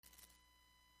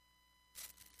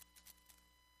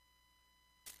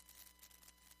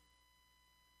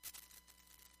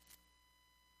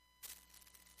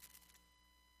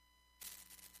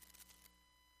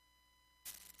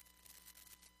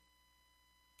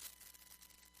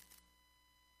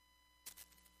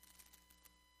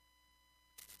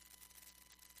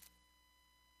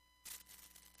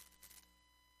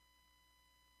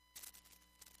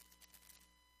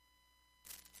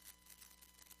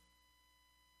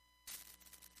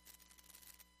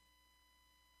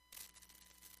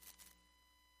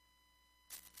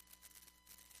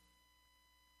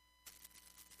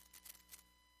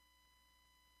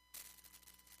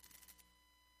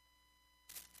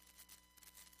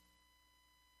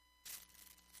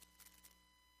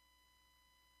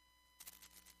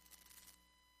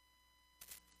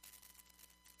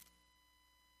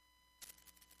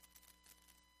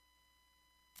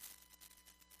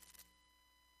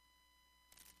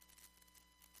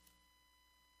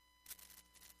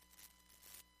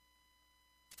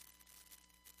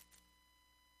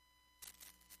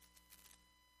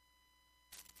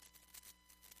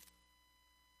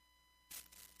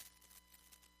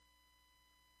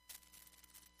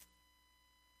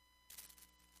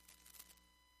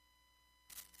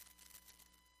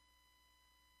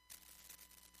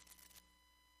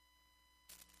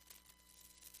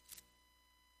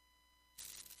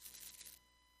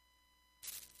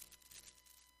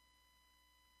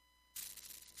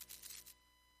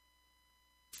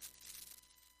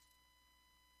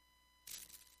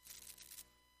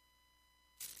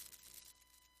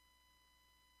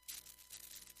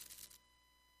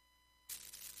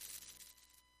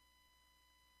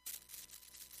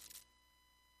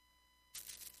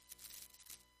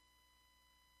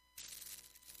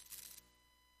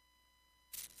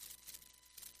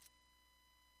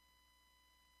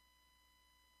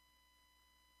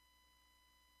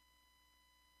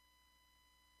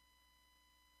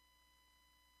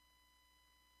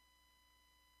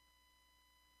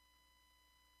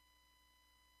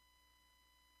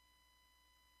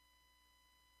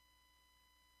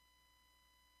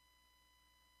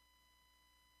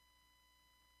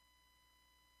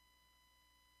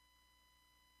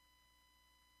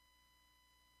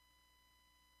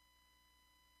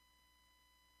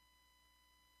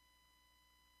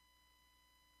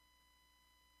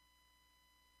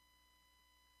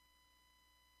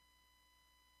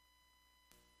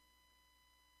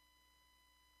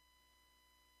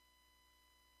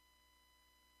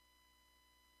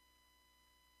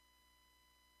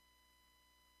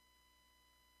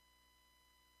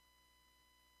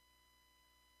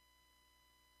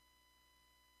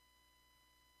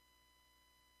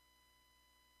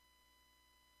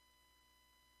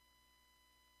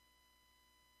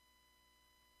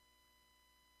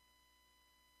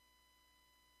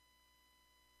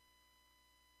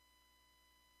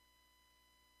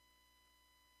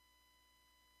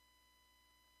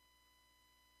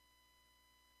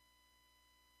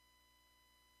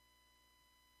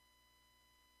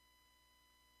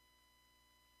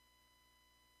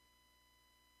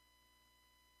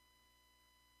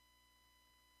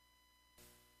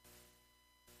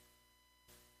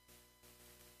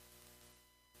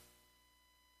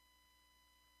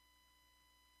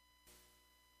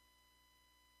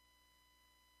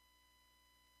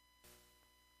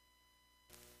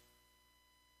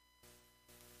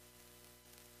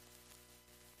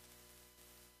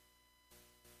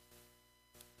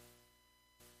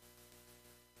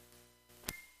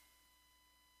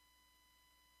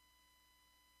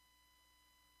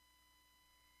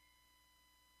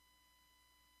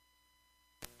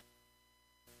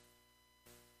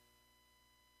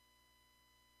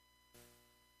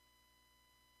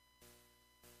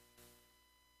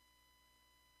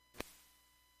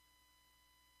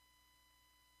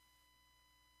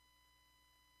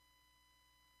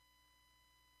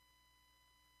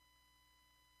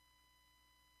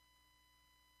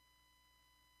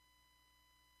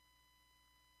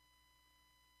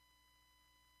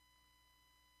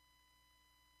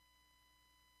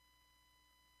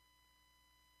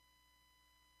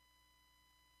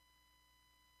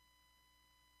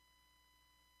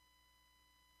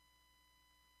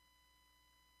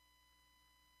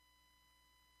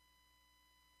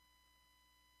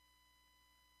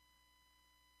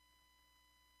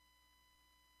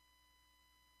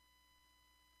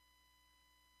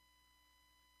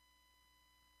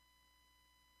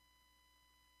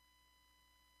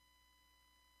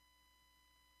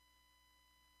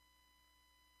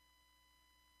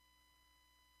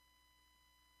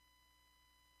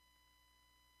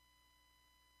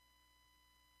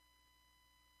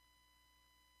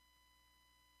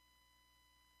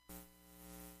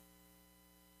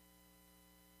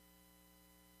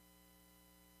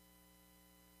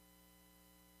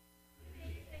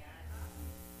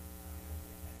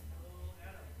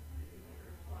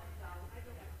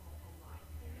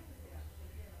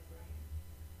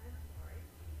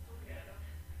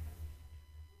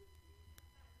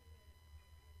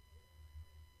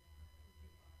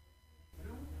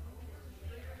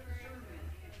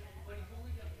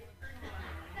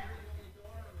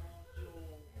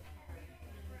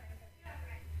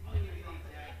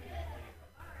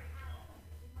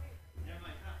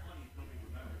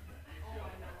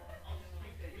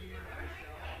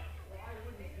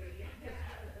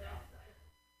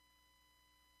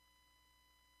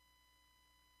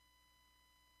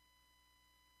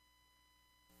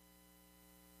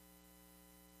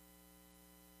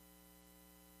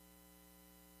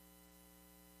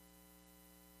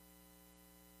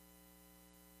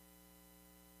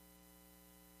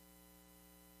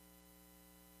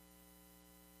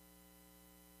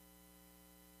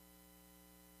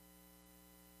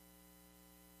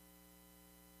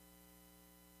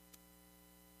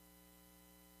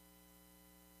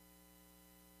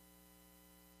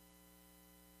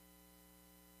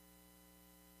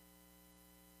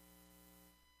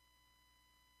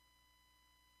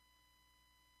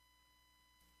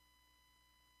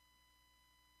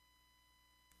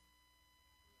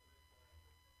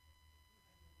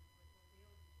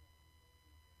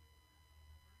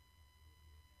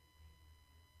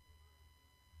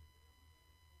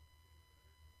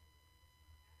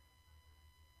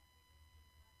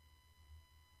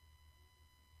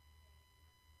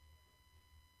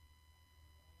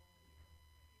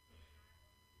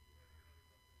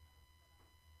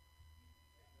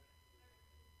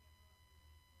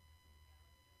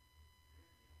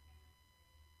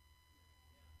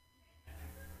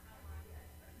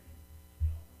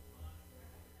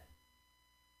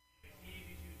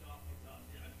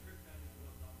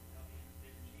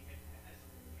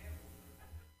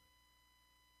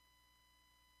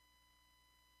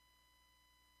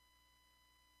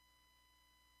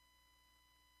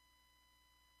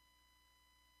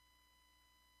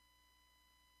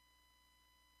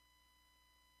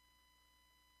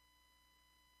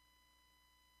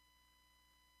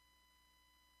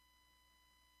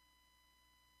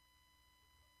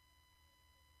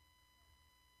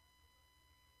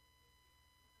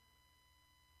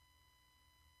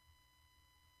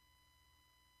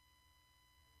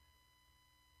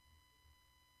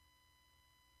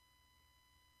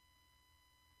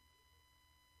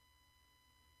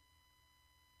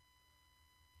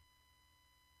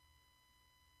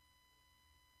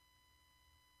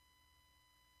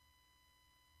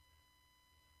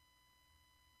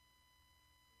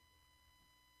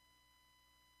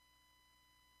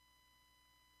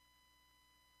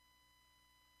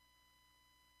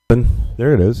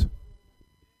There it is.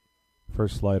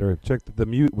 First slider. Check that the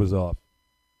mute was off.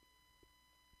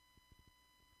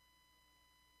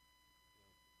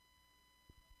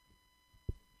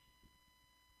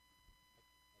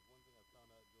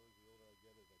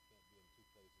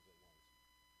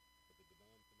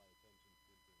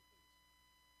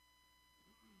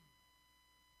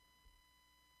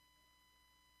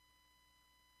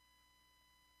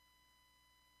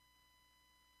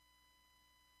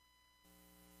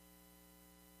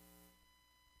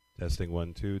 Testing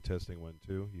 1 2. Testing 1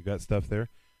 2. You got stuff there?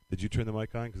 Did you turn the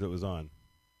mic on? Because it was on.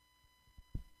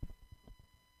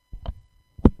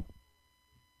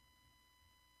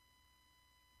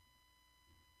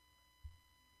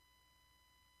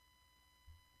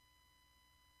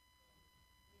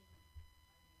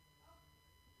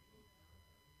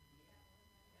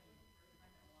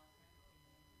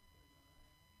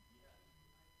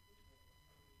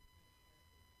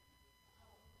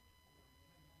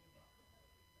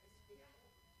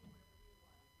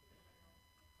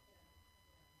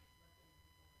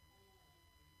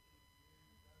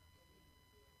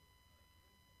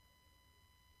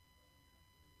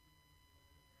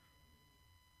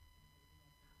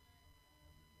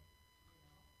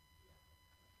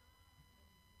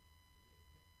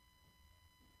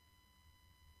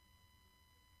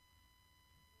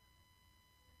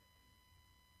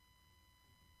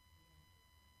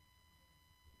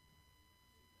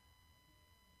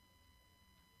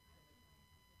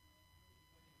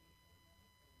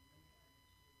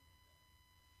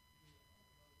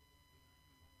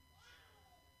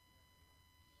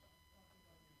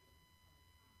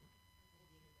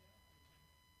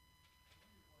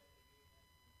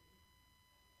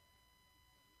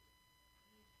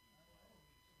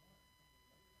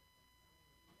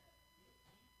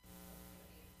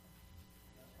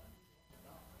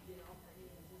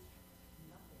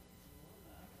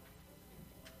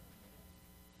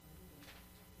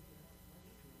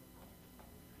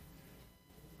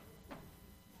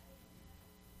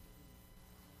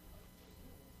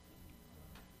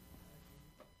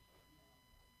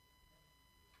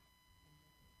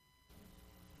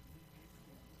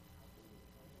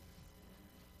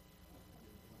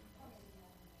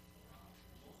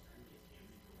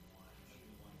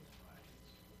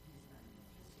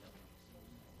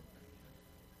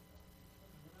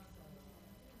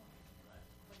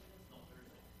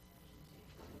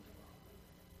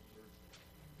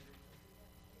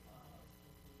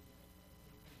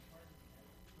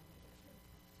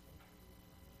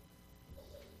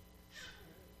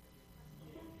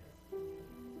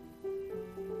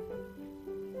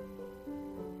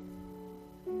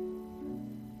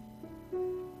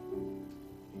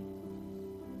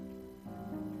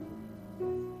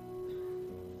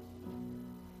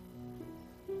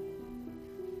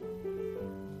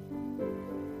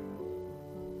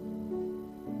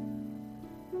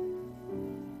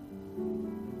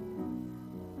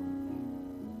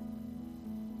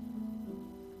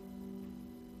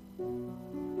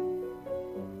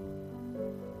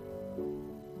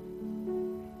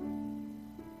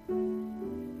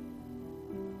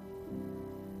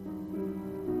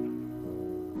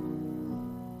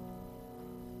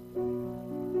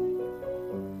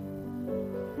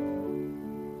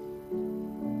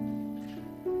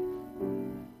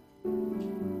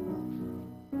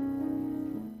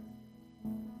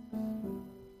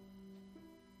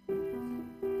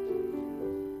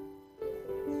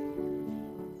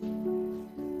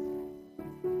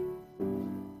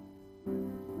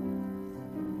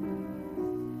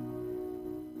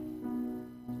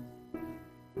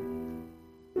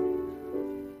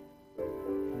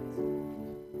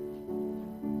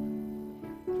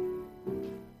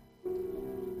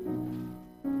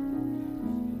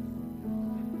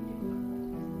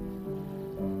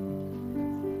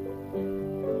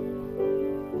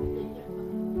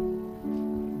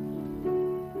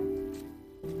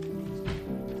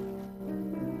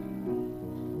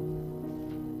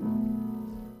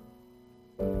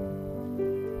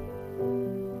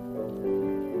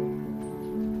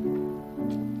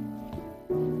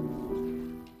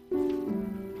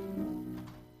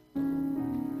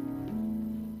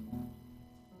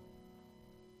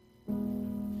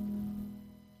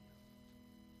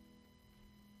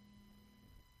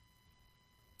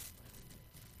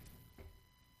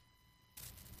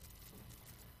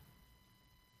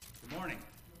 Good morning.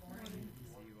 Good morning.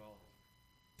 See you all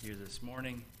here this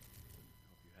morning. Hope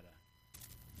you had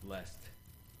a blessed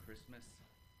Christmas.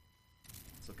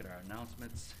 Let's look at our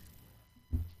announcements.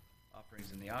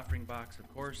 Offerings in the offering box,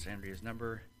 of course. Andrea's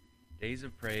number, Days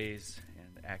of Praise,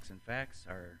 and Acts and Facts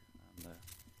are on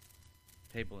the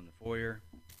table in the foyer.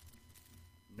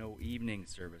 No evening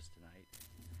service tonight.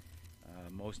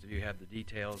 Most of you have the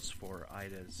details for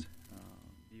Ida's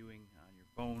viewing on your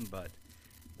phone, but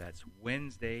that's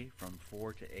Wednesday from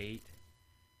 4 to 8,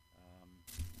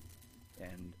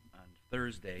 and on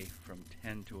Thursday from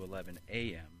 10 to 11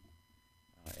 a.m.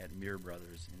 At Muir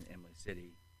Brothers in Emily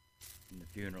City, and the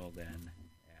funeral then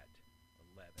at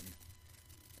 11,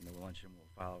 and the luncheon will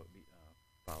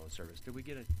follow service. Did we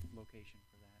get a location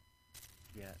for that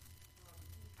yet?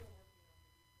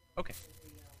 Okay.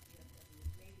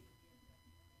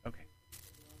 Okay.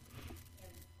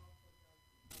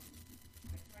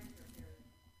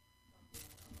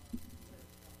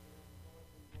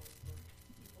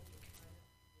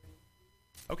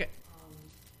 Okay.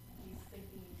 He's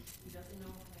thinking, he doesn't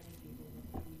know how many people,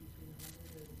 maybe between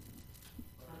 100 and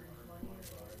 120 or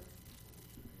so.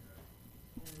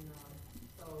 And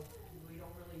so we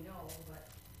don't really know, but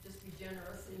just be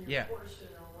generous in your portion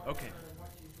or what you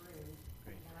bring.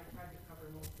 Great. And I tried to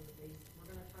cover most of the bases.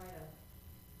 We're going to try to,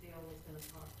 Dale was going to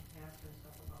talk to Pastor and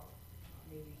stuff about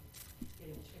maybe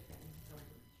getting chicken done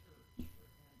to the church.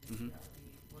 And that would be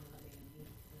one of the main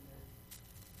needs. And then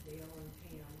Dale and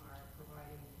Pam are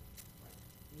providing like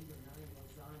 8 or 9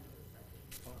 lasagnas, I think,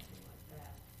 or something like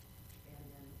that. And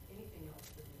then anything else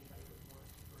that anybody would want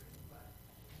to bring. But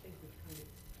I think we've kind of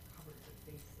covered the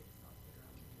basics up there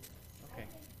on the list. Okay.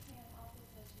 I think Pam also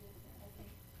said she was going to, I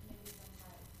think, maybe some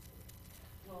pies too.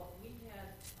 Well, we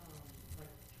had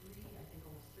like 3, I think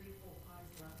almost 3 full pies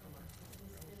left from our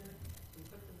Christmas dinner. We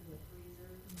put them in the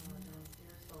freezer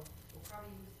downstairs, so we'll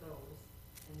probably use those.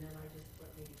 And then I just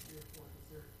put maybe 3 or 4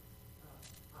 dessert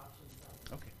options out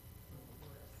Okay. on the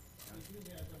list. If you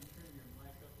have them turn your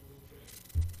mic up a little bit.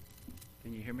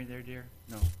 Can you hear me there, dear?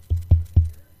 No.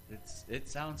 It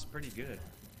sounds pretty good.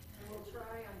 And we'll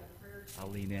try on the prayer team.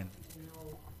 I'll lean in. To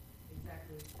know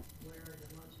exactly where the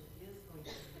luncheon is going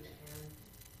to be, and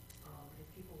if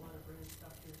people want to bring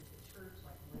stuff here to the church,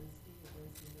 like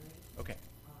Wednesday night. Okay.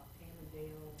 Pam and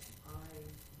Dale, and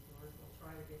George will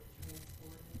try to get it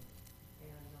transported,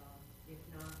 and if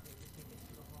not, they can take it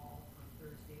to the hall on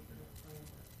Thursday for the plan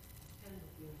to attend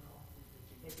the funeral.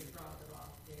 They can drop it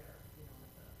off there, at the,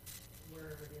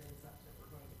 wherever it is up that we're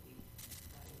going to be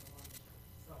having the luncheon.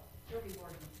 So there'll be more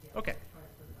details. Okay. I'll try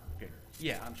to put it on Good. there.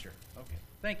 Yeah, I'm sure. Okay.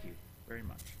 Thank you very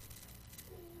much.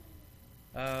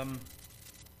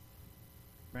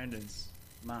 Brandon's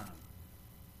mom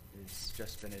has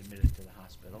just been admitted to the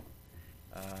hospital.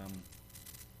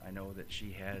 I know that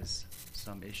she has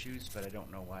some issues, but I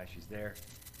don't know why she's there.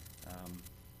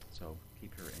 So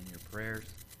keep her in your prayers.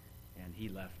 And he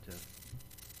left to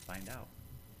find out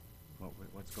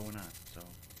what's going on. So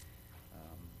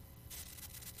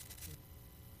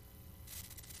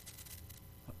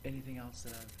anything else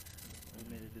that I've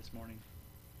omitted this morning?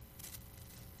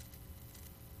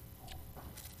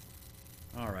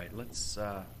 All right, let's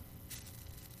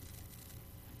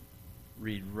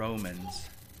read Romans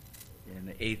in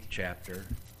the 8th chapter,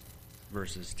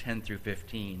 verses 10 through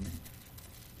 15.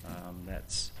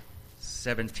 That's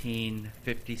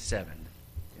 1757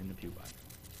 in the Pew Bible.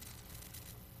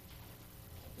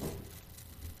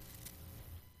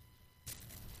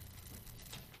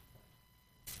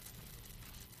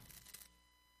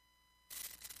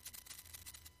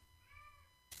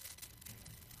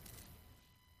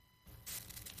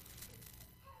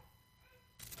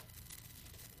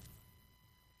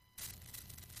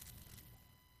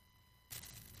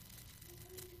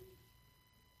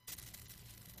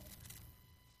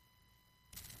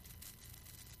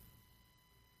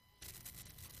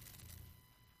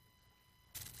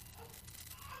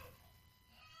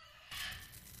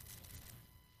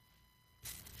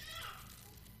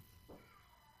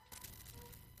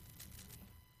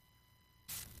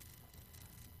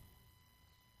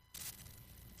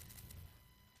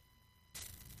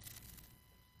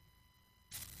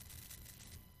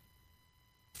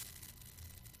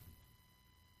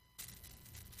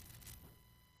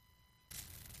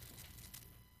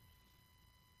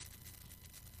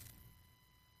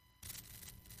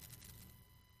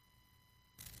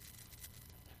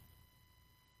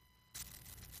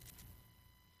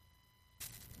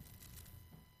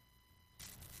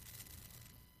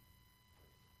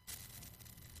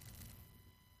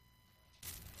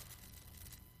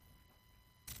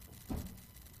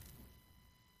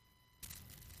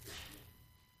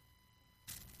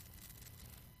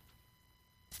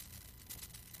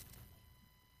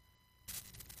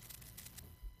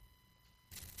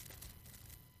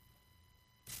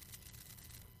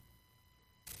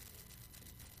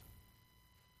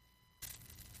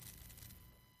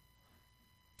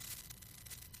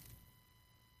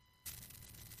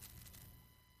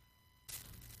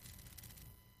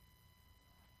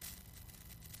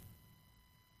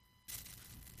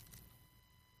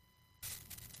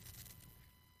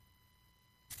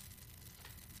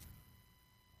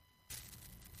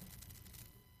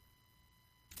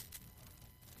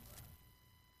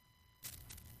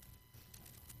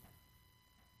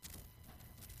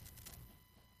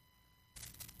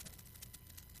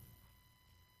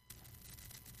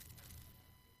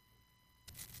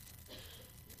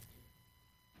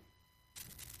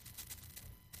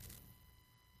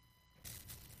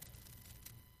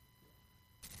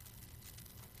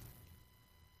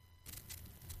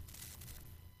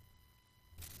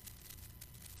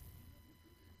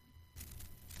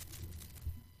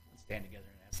 stand together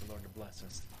and ask the Lord to bless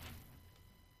us.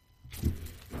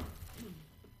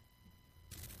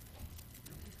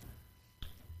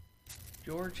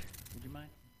 George, would you mind?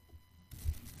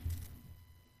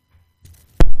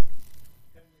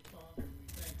 Heavenly Father, we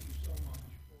thank you so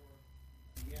much for,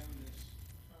 again, this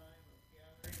time of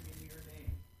gathering in your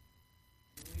name.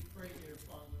 And we pray, dear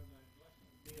Father, that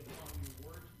blessing be upon your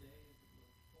word today as it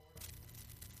goes forth.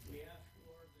 We ask,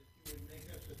 Lord, that you would make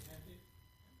us attentive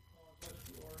and cause us,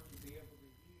 Lord, to be able to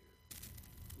hear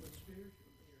with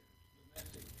spiritual ears the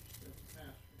message that the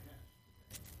pastor has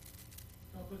today.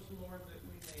 Help us, Lord, that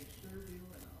we may serve you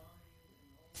and honor you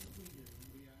in all that we do.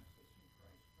 We ask this in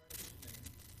Christ's precious name.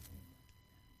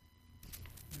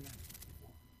 Amen.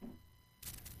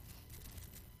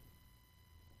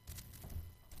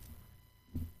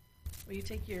 Will you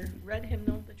take your red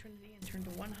hymnal of the Trinity and turn to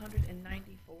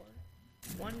 194?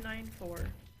 194 in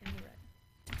the red.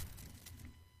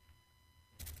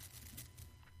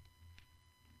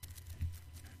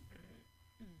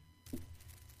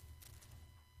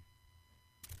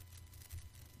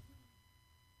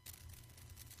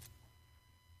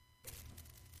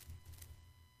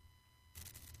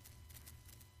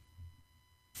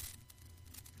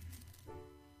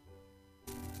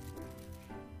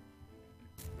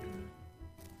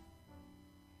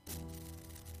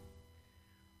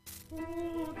 O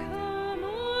come,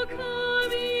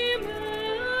 Emmanuel,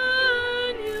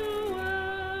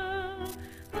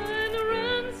 and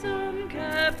ransom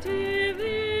captive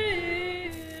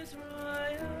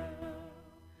Israel,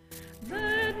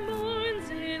 that mourns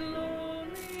in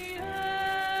lonely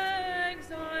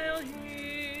exile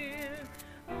here,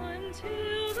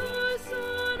 until the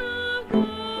Son of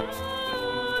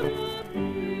God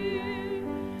appear.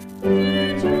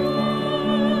 Rejoice,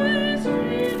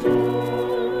 rejoice,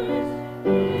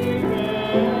 Emmanuel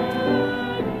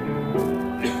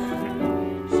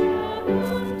shall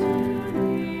come to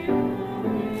thee, O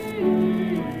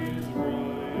Israel.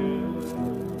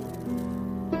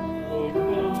 O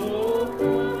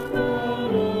come, thou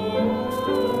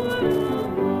Lord of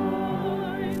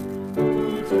mine, who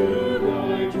to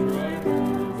thy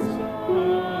tribal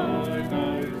Sinai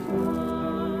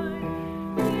side,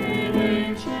 in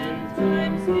ancient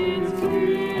times his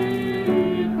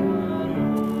king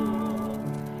alone,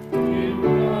 in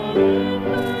blood and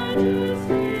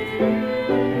majesty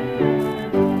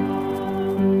and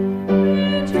power.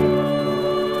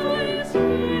 Rejoice,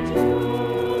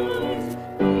 rejoice,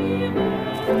 Emmanuel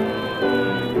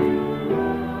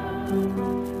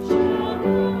shall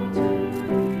come to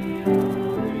thee, O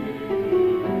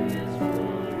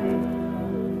Israel.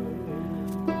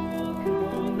 O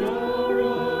come, thou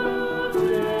rod of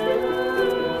Jesse,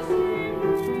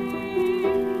 free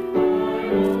thy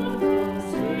own from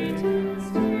Satan's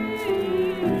tyranny.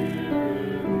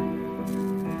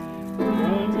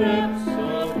 From depths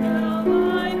of hell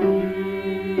thy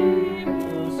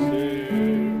people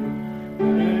save,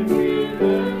 and give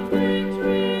them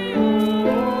victory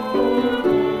over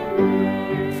the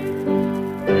grave.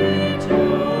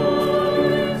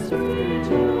 Rejoice,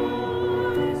 rejoice,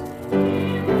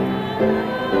 Emmanuel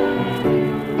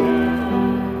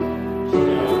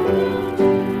shall come to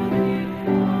thee,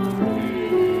 O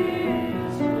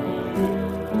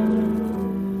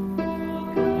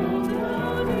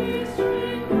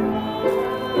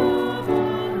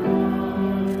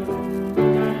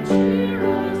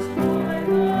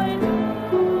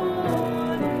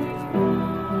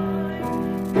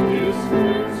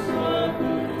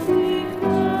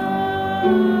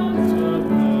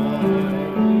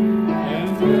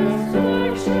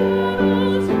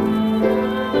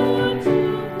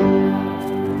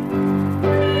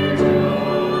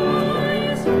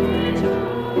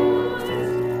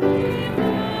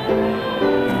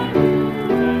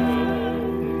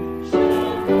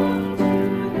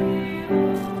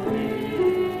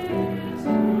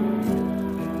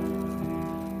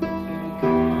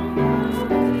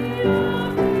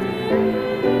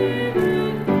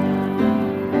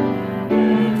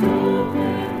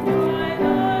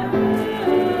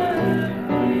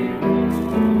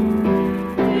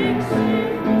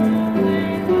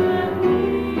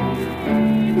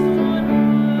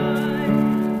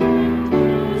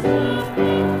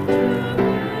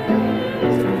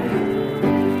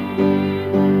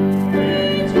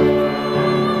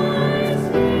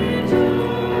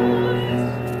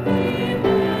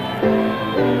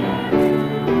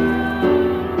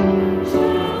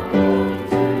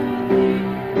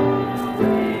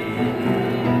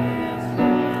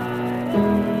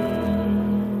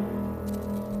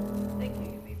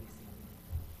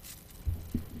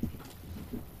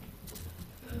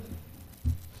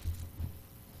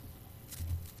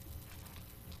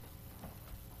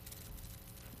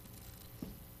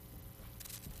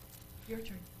Your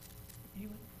turn.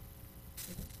 Anyone?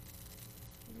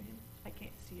 Abraham? I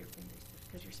can't see your fingers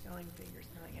because you're spelling fingers.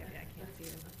 Spelling heavy. I can't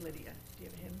see them. Lydia, do you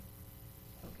have him?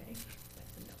 Okay,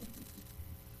 that's a no.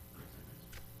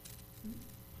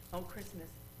 Oh, Christmas.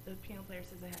 The piano player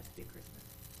says it has to be Christmas.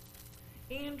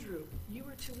 Andrew, you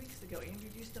were 2 weeks ago. Andrew,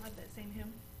 do you still have that same hymn?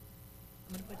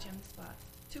 I'm going to put you on the spot.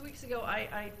 2 weeks ago,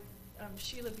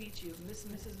 Sheila beat you.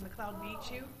 Mrs. McLeod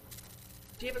beat you.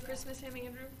 Do you have a Christmas hymn,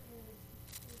 Andrew?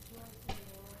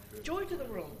 Joy to the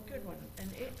World. Good one.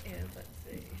 And it is, let's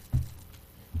see.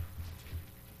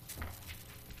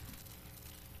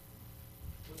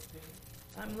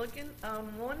 I'm looking,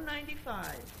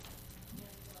 195.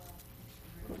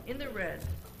 In the red.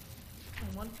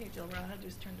 On one page, I'll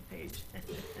just turn the page.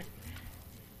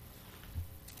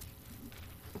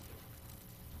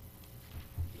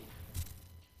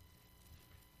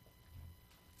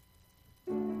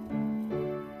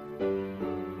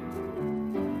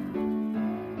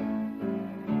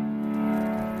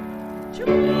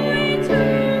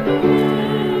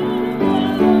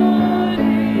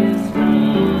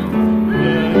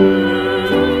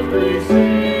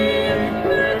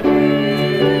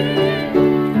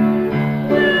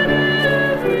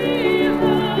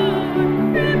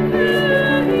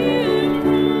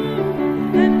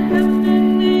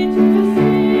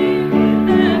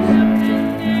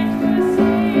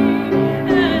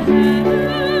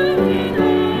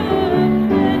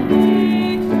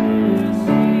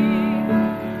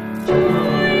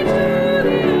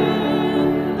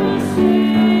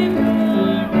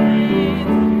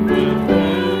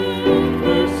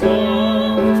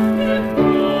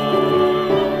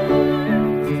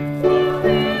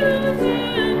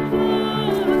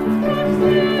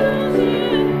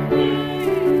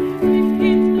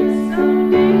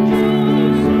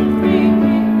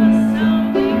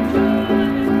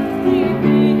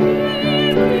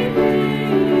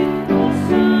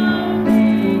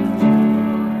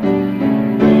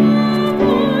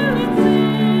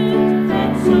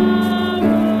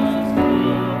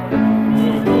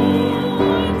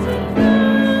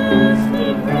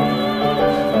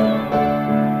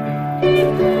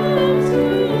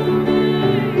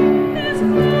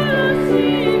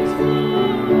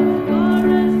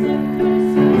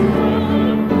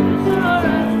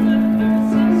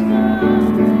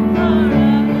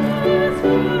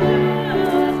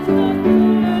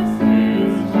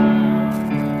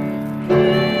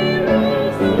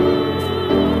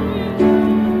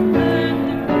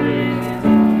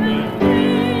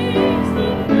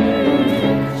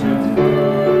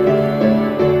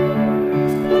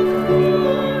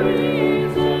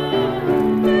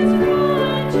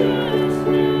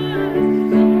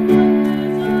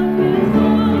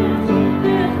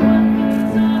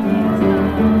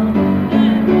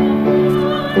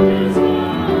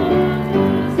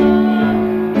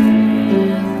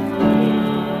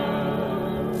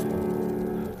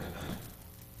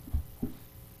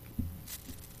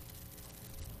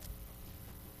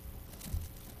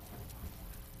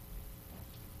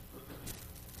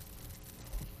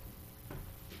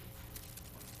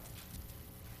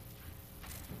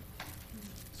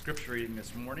 Scripture reading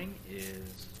this morning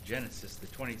is Genesis, the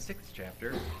 26th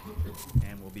chapter,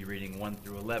 and we'll be reading 1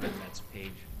 through 11. That's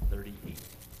page 38.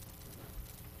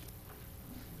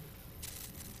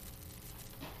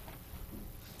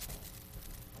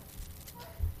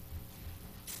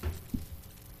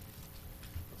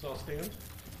 Let's all stand.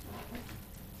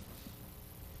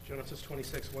 Genesis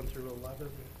 26, 1 through 11.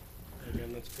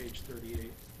 Again, that's page 38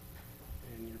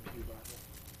 in your pew Bible.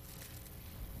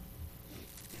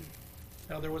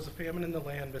 Now there was a famine in the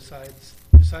land besides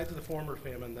the former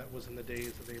famine that was in the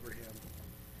days of Abraham.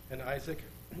 And Isaac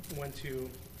went to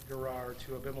Gerar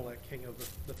to Abimelech, king of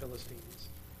the Philistines.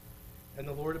 And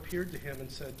the Lord appeared to him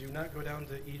and said, "Do not go down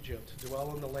to Egypt,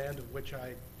 dwell in the land of which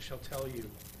I shall tell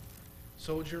you.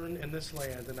 Sojourn in this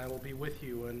land, and I will be with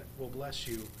you and will bless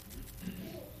you.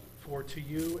 For to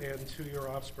you and to your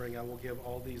offspring I will give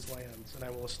all these lands, and I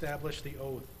will establish the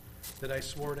oath that I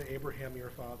swore to Abraham your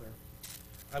father.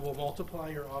 I will multiply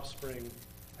your offspring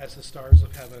as the stars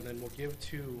of heaven, and will give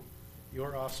to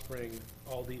your offspring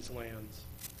all these lands.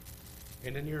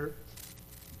 And in your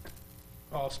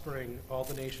offspring all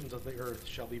the nations of the earth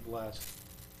shall be blessed,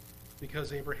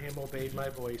 because Abraham obeyed my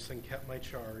voice and kept my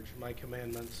charge, my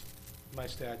commandments, my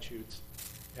statutes,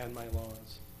 and my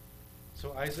laws."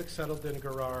 So Isaac settled in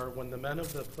Gerar. When the men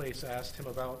of the place asked him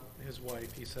about his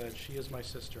wife, he said, "She is my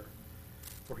sister,"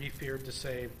 for he feared to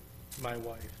say, "my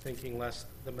wife," thinking lest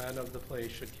the men of the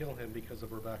place should kill him because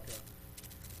of Rebekah,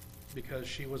 because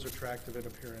she was attractive in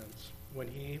appearance. When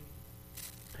he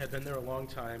had been there a long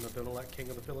time, Abimelech, king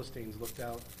of the Philistines, looked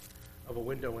out of a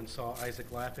window and saw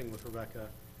Isaac laughing with Rebekah,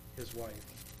 his wife.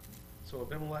 So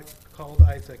Abimelech called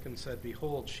Isaac and said,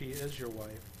 "Behold, she is your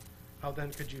wife. How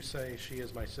then could you say, 'She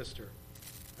is my sister'?"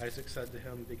 Isaac said to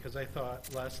him, "Because I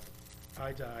thought, lest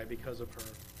I die because of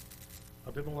her."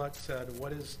 Abimelech said,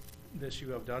 "What is this you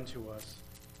have done to us?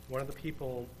 One of the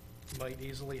people might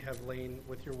easily have lain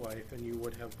with your wife, and you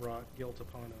would have brought guilt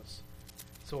upon us."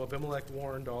 So Abimelech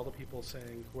warned all the people,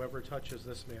 saying, "Whoever touches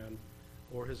this man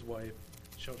or his wife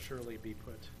shall surely be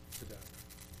put to death."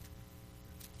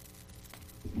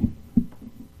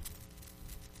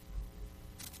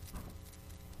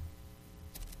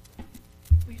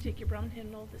 Will you take your brown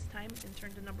hymnal this time and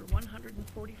turn to number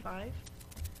 145?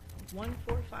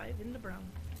 145 in the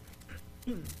brown.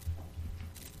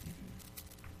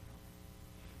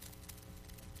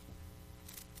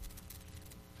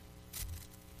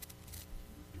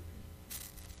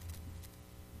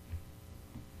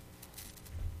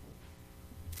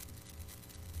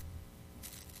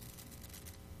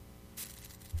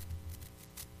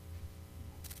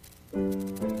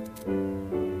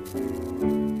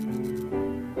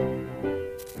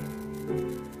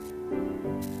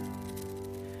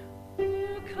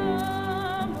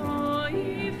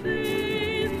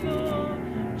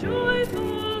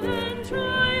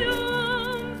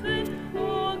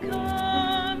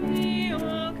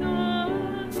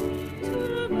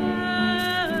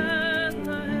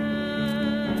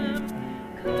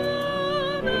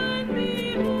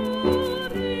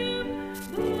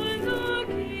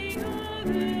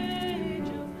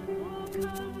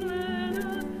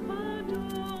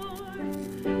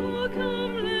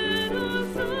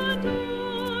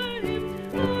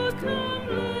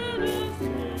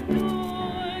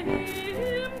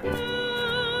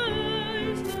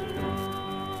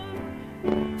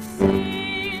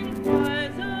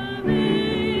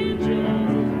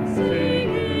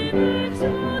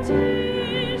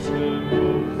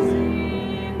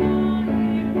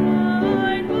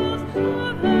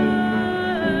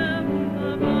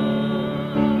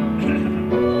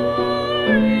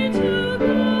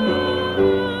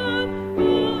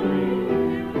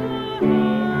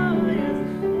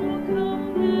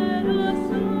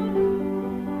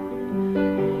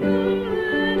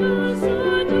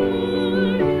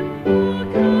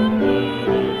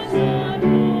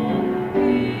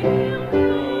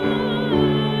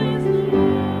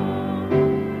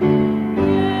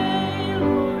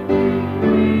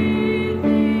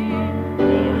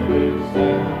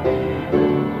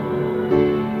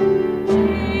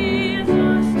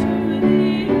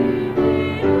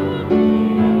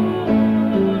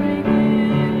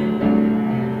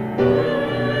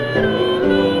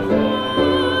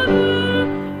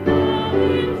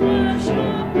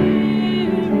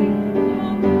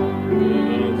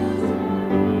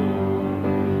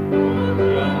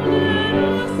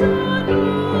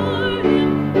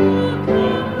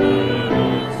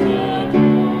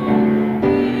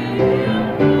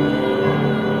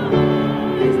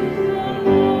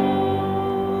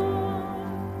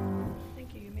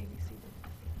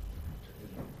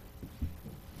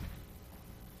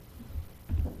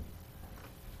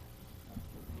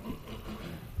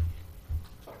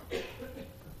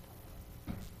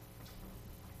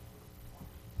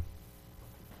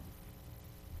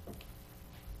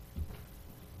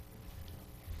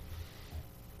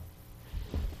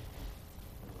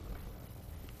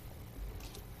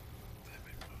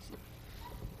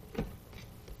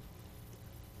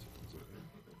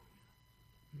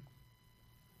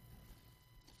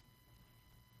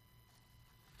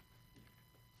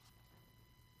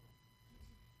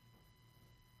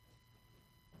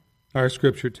 Our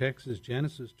scripture text is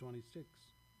Genesis 26.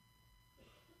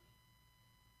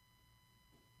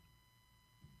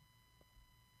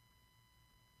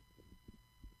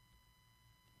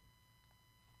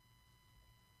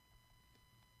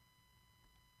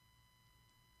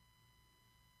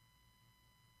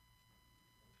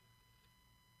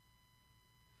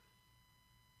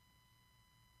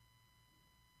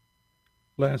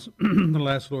 The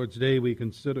last Lord's Day we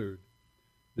considered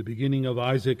the beginning of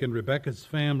Isaac and Rebekah's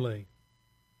family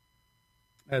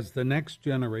as the next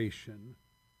generation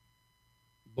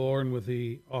born with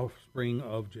the offspring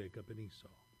of Jacob and Esau.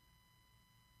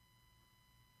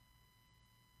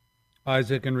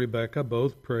 Isaac and Rebekah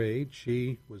both prayed.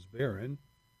 She was barren,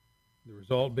 the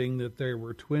result being that there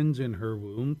were twins in her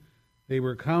womb. They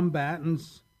were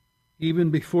combatants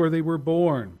even before they were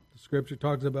born. The scripture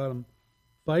talks about them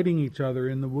fighting each other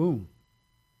in the womb.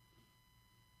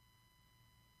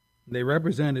 They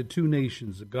represented two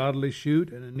nations, a godly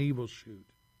shoot and an evil shoot,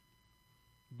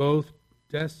 both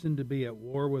destined to be at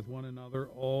war with one another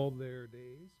all their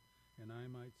days and I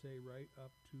might say right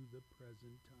up to the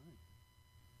present time.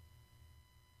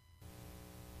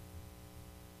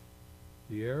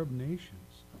 The Arab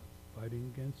nations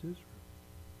fighting against Israel.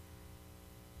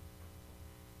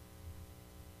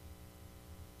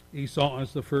 Esau,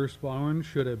 as the firstborn,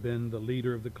 should have been the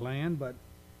leader of the clan, but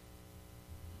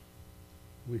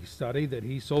we study that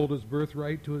he sold his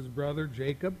birthright to his brother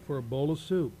Jacob for a bowl of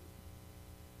soup.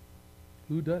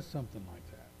 Who does something like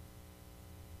that?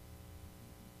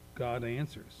 God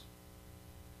answers.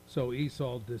 So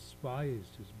Esau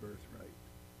despised his birthright.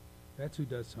 That's who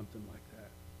does something like that.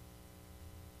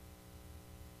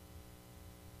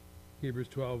 Hebrews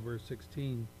 12, verse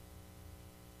 16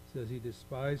 says he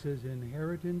despised his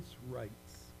inheritance rights.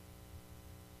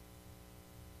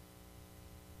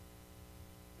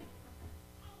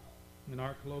 In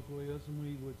our colloquialism,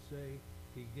 we would say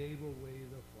he gave away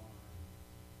the farm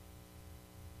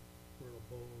for a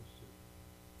bowl of soup.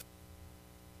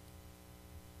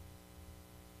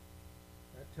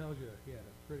 That tells you he had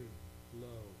a pretty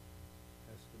low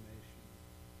estimation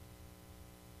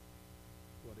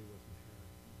of what he was inheriting.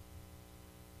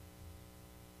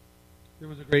 There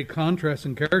was a great contrast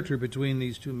in character between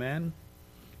these two men.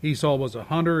 Esau was a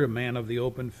hunter, a man of the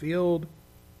open field.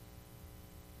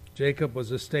 Jacob was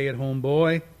a stay-at-home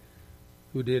boy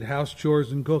who did house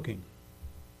chores and cooking.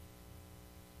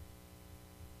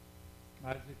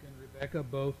 Isaac and Rebekah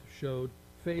both showed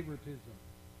favoritism.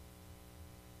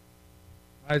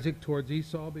 Isaac towards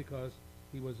Esau because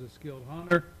he was a skilled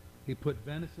hunter. He put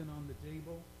venison on the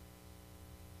table.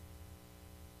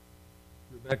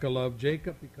 Rebekah loved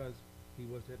Jacob because he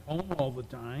was at home all the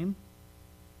time.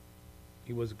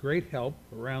 He was a great help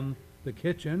around the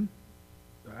kitchen,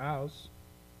 the house.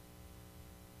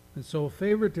 And so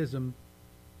favoritism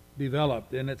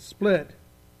developed, and it split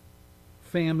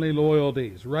family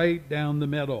loyalties right down the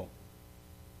middle.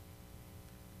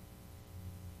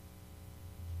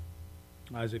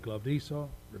 Isaac loved Esau,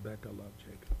 Rebekah loved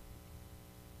Jacob.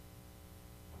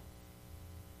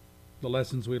 The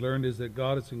lessons we learned is that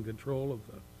God is in control of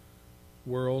the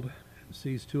world and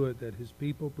sees to it that his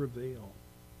people prevail.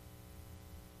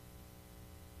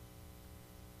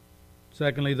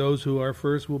 Secondly, those who are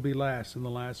first will be last, and the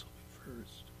last will be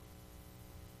first.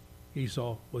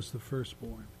 Esau was the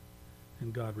firstborn,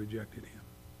 and God rejected him.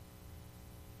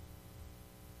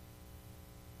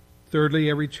 Thirdly,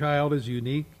 every child is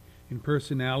unique in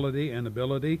personality and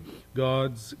ability.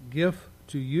 God's gift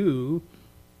to you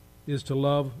is to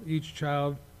love each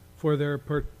child for their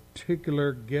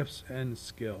particular gifts and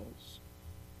skills,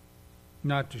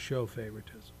 not to show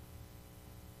favoritism.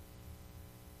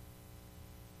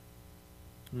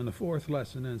 And the fourth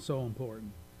lesson, and so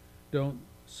important, don't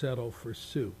settle for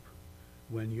soup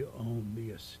when you own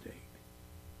the estate.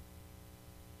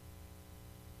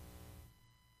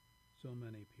 So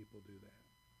many people do that.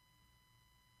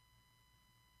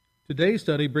 Today's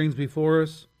study brings before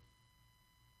us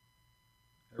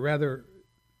a rather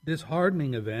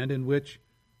disheartening event in which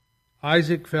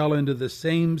Isaac fell into the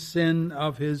same sin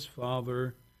of his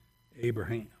father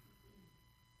Abraham.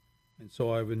 And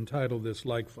so I've entitled this,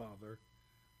 Like Father,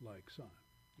 Like Son.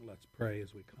 Let's pray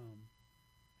as we come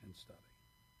and study.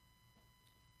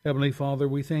 Heavenly Father,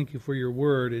 we thank you for your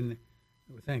word, and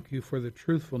we thank you for the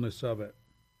truthfulness of it.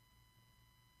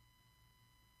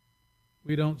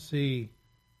 We don't see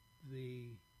the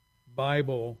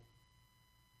Bible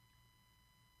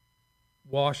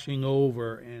washing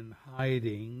over and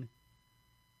hiding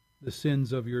the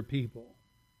sins of your people.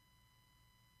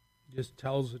 It just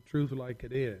tells the truth like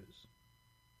it is.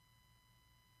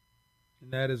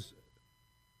 And that is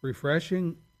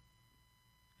refreshing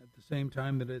at the same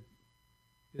time that it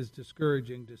is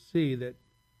discouraging to see that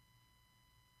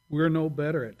we're no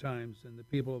better at times than the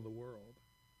people of the world.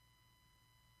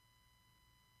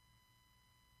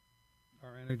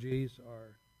 Our energies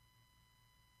are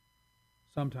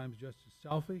sometimes just as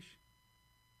selfish,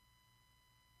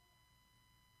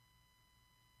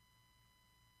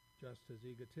 just as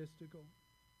egotistical.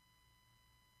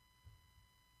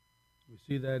 We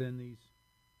see that in these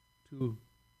two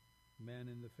men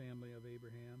in the family of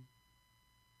Abraham,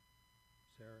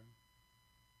 Sarah.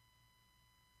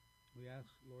 We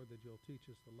ask, Lord, that you'll teach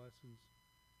us the lessons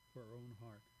for our own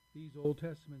heart. These Old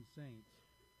Testament saints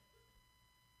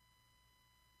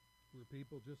were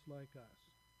people just like us.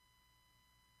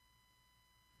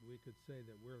 We could say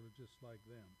that we're just like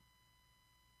them.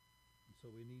 And so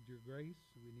we need your grace,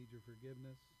 we need your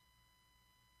forgiveness,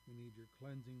 we need your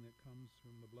cleansing that comes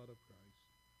from the blood of Christ,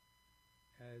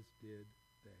 as did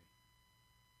they.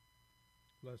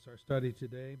 Bless our study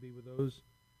today. Be with those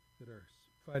that are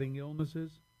fighting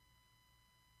illnesses.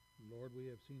 Lord, we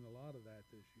have seen a lot of that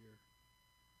this year.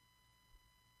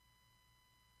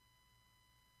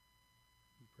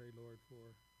 pray, Lord,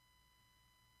 for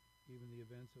even the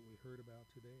events that we heard about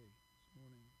today, this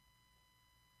morning.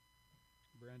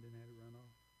 Brandon had to run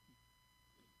off.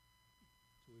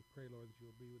 So we pray, Lord, that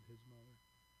you'll be with his mother,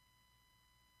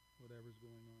 whatever's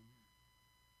going on there.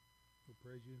 We'll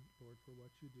praise you, Lord, for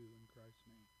what you do in Christ's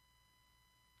name.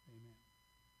 Amen.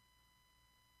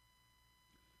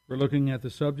 We're looking at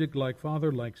the subject, like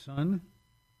father, like son,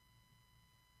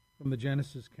 from the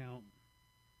Genesis count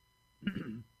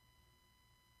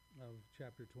of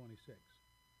chapter 26.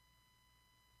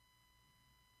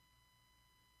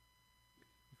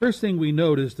 The first thing we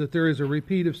note is that there is a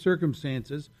repeat of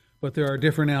circumstances, but there are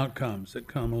different outcomes that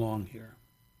come along here.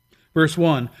 Verse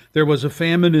 1, there was a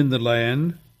famine in the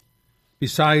land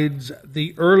besides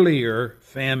the earlier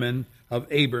famine of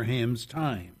Abraham's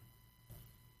time.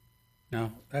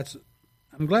 Now,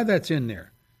 I'm glad that's in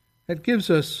there. That gives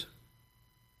us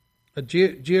a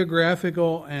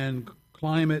geographical and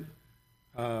climate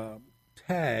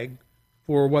tag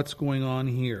for what's going on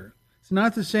here. It's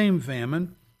not the same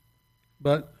famine,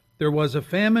 but there was a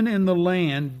famine in the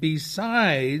land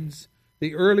besides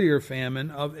the earlier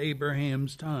famine of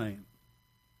Abraham's time.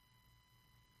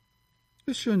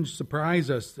 This shouldn't surprise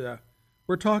us.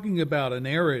 We're talking about an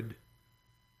arid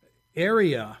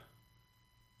area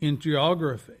in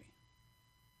geography.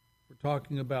 We're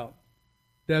talking about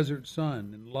desert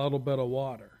sun and a little bit of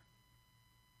water.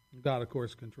 God, of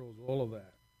course, controls all of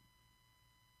that.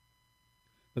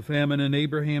 The famine in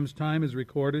Abraham's time is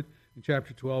recorded in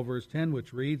chapter 12, verse 10,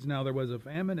 which reads, Now there was a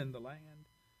famine in the land,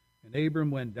 and Abram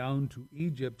went down to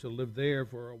Egypt to live there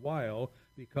for a while,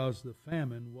 because the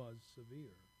famine was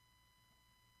severe.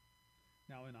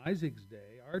 Now in Isaac's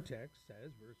day, our text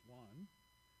says, verse 1,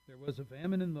 there was a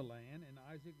famine in the land, and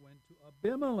Isaac went to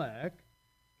Abimelech,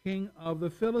 king of the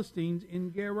Philistines,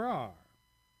 in Gerar.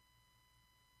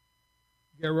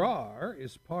 Gerar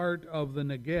is part of the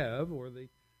Negev, or the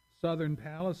southern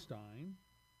Palestine.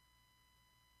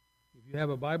 If you have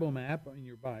a Bible map in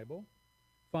your Bible,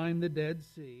 find the Dead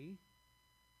Sea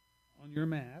on your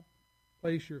map.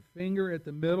 Place your finger at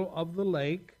the middle of the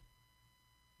lake,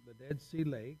 the Dead Sea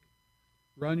Lake.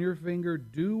 Run your finger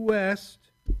due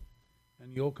west,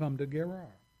 and you'll come to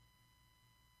Gerar.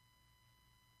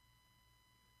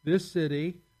 This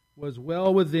city was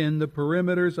well within the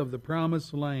perimeters of the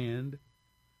Promised Land,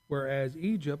 whereas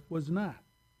Egypt was not.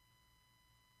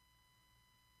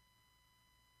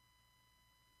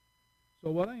 So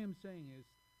what I am saying is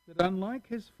that unlike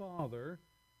his father,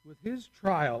 with his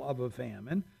trial of a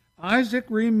famine, Isaac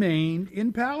remained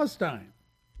in Palestine.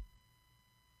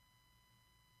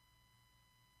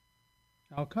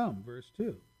 How come? Verse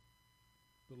 2.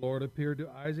 The Lord appeared to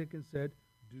Isaac and said,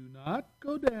 Do not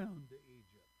go down to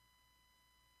Egypt.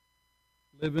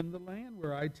 Live in the land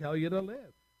where I tell you to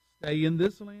live. Stay in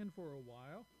this land for a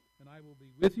while, and I will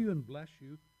be with you and bless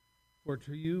you. For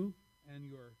to you and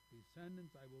your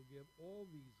descendants I will give all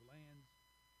these lands,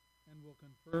 and will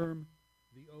confirm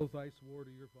the oath I swore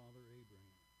to your father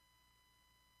Abraham.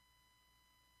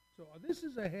 So this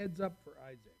is a heads up for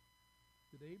Isaac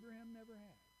that Abraham never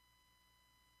had.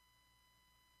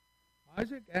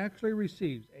 Isaac actually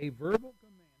receives a verbal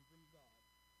command from God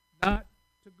not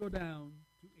to go down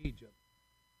to Egypt.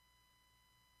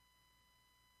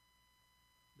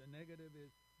 The negative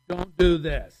is, don't do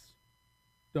this.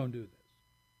 Don't do this.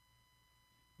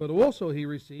 But also he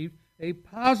received a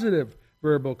positive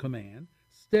verbal command,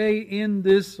 stay in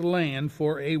this land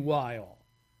for a while.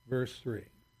 Verse 3.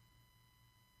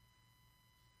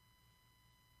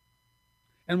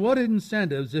 And what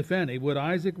incentives, if any, would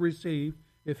Isaac receive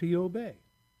if he obeyed?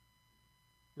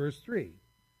 Verse 3,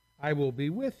 I will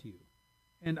be with you,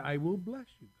 and I will bless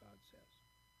you, God says.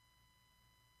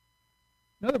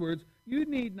 In other words, you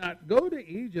need not go to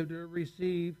Egypt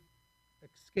to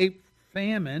escape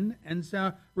famine and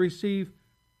receive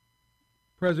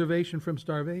preservation from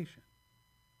starvation.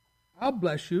 I'll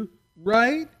bless you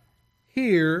right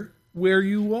here where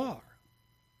you are,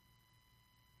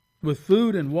 with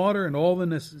food and water and all the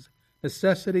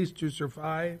necessities to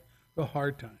survive the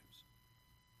hard times.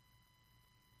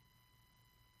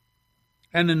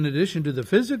 And in addition to the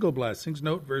physical blessings,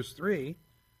 note verse 3,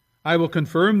 I will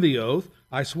confirm the oath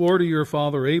I swore to your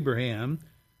father Abraham.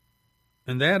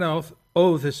 And that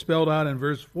oath is spelled out in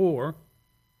verse 4.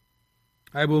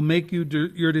 I will make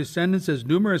your descendants as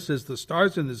numerous as the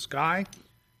stars in the sky,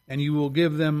 and you will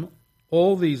give them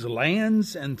all these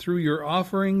lands, and through your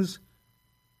offerings,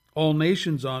 all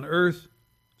nations on earth,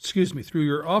 through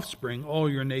your offspring, all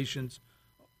your nations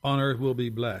on earth will be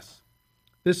blessed.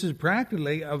 This is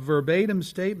practically a verbatim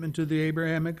statement to the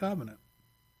Abrahamic covenant.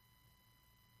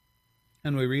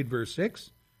 And we read verse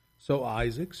 6, so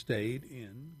Isaac stayed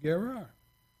in Gerar.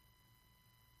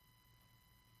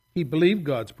 He believed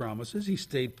God's promises. He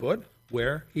stayed put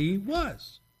where he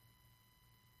was.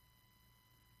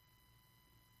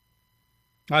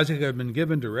 Isaac had been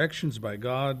given directions by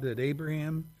God that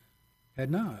Abraham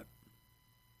had not.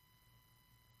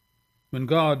 When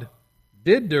God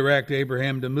did direct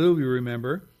Abraham to move, you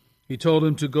remember, he told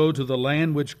him to go to the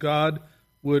land which God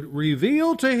would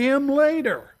reveal to him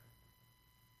later.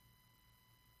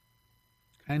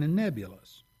 Kind of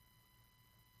nebulous.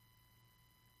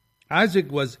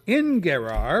 Isaac was in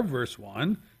Gerar, verse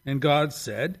 1, and God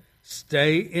said,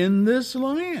 stay in this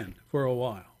land for a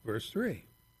while, verse 3.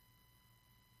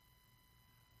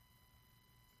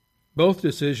 Both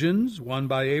decisions, one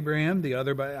by Abraham, the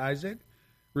other by Isaac,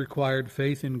 required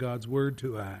faith in God's word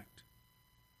to act.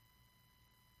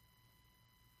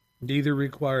 Neither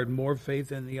required more faith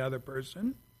than the other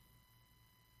person.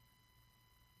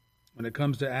 When it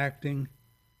comes to acting,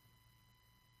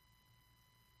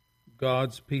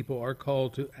 God's people are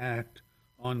called to act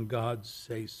on God's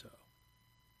say-so.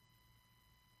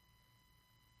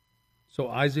 So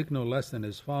Isaac, no less than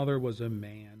his father, was a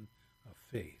man of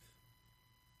faith.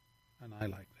 And I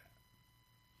like that.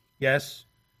 Yes,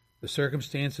 the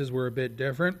circumstances were a bit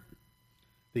different.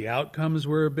 The outcomes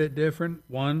were a bit different.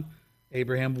 One,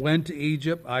 Abraham went to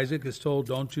Egypt. Isaac is told,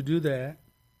 don't you do that.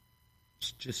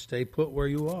 Just stay put where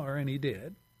you are, and he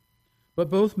did. But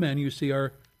both men, you see,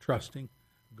 are trusting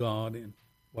God in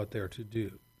what they're to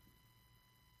do.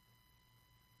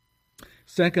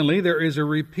 Secondly, there is a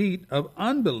repeat of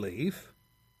unbelief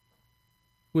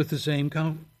with the same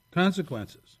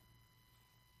consequences.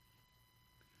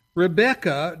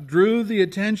 Rebekah drew the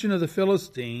attention of the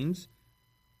Philistines,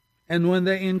 and when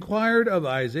they inquired of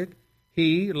Isaac,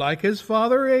 he, like his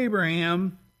father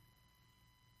Abraham,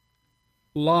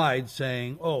 lied,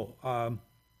 saying,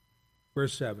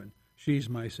 verse 7, she's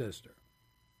my sister.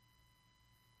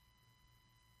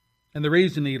 And the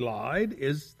reason he lied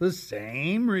is the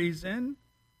same reason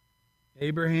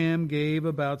Abraham gave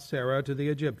about Sarah to the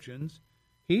Egyptians.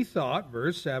 He thought,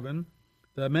 verse 7,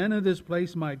 the men of this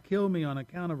place might kill me on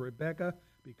account of Rebekah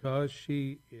because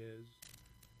she is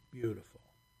beautiful.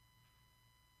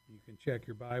 You can check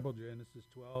your Bible, Genesis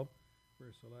 12,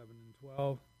 verse 11 and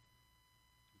 12.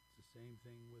 It's the same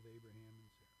thing with Abraham and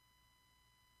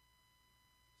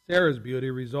Sarah. Sarah's beauty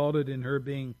resulted in her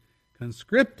being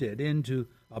conscripted into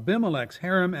Abimelech's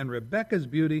harem, and Rebekah's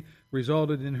beauty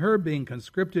resulted in her being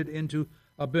conscripted into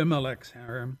Abimelech's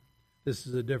harem. This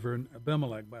is a different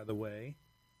Abimelech, by the way.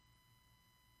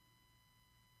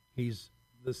 He's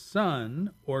the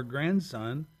son or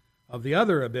grandson of the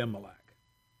other Abimelech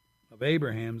of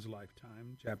Abraham's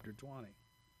lifetime, chapter 20.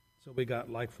 So we got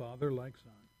like father, like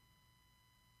son.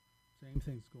 Same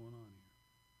thing's going on here.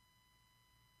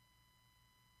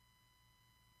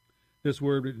 This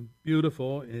word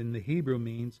beautiful in the Hebrew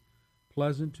means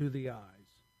pleasant to the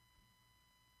eyes.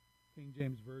 King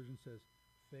James Version says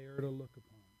fair to look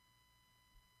upon,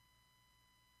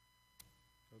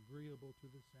 agreeable to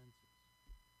the senses.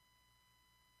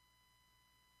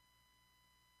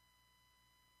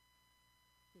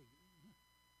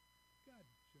 God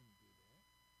shouldn't do that.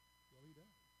 Well, he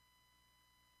does.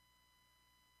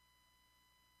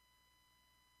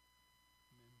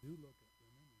 Men do look at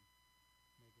women and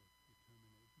make a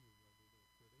determination of whether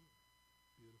they're pretty or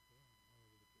beautiful or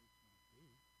whatever the case might be.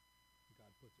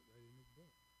 God puts it right in his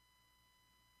book.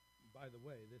 And by the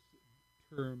way, this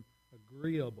term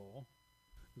agreeable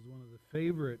is one of the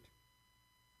favorite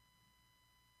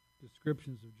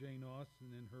descriptions of Jane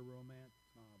Austen in her romance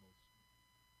novels.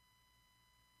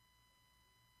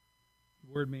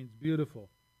 The word means beautiful.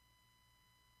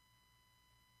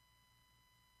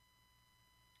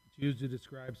 It's used to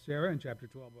describe Sarah in chapter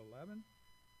 12:11.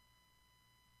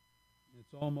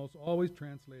 It's almost always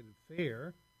translated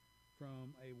fair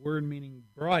from a word meaning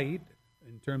bright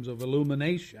in terms of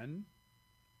illumination.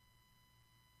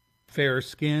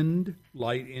 Fair-skinned,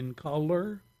 light in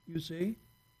color, you see.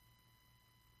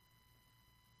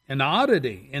 An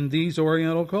oddity in these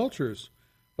Oriental cultures,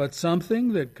 but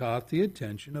something that caught the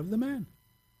attention of the men.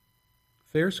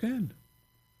 Fair-skinned.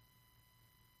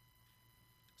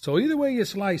 So either way you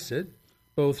slice it,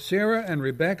 both Sarah and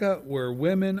Rebekah were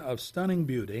women of stunning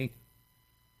beauty,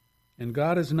 and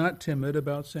God is not timid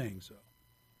about saying so.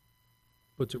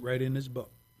 Puts it right in his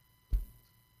book.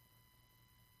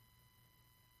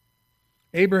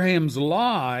 Abraham's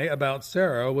lie about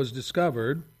Sarah was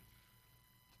discovered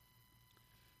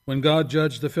when God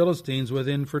judged the Philistines with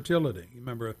infertility. You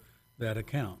remember that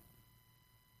account.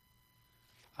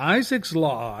 Isaac's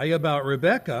lie about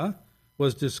Rebekah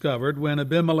was discovered when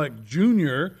Abimelech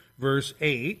Jr., verse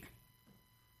 8,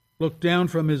 looked down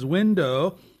from his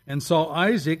window and saw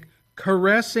Isaac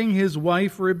caressing his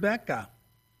wife Rebekah.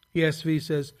 ESV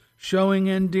says, showing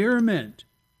endearment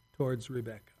towards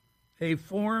Rebekah, a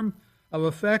form of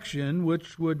affection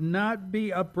which would not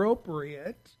be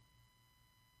appropriate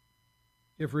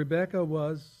if Rebekah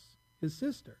was his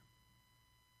sister.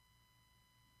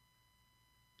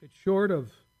 It's short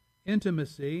of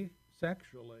intimacy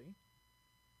sexually,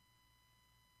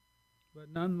 but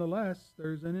nonetheless,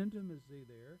 there's an intimacy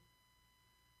there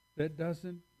that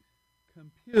doesn't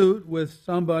compute with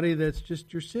somebody that's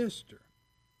just your sister.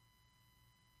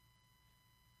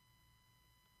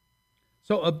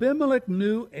 So Abimelech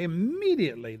knew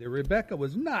immediately that Rebekah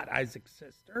was not Isaac's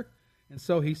sister, and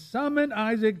so he summoned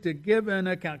Isaac to give an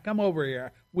account. Come over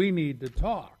here. We need to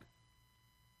talk.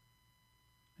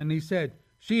 And he said,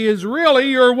 she is really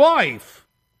your wife.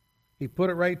 He put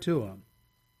it right to him.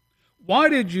 Why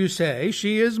did you say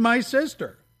she is my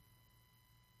sister?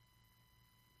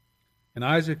 And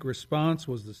Isaac's response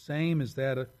was the same as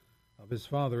that of his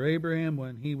father Abraham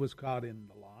when he was caught in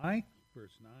the lie.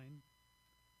 Verse 9.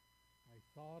 I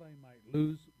thought I might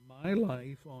lose my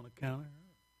life on account of her.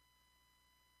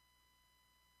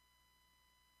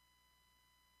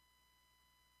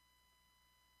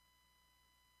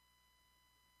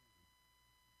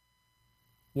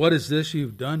 What is this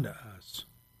you've done to us?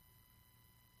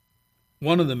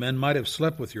 One of the men might have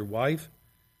slept with your wife,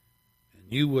 and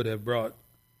you would have brought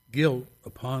guilt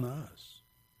upon us.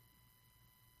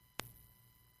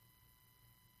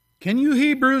 Can you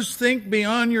Hebrews think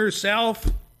beyond yourself?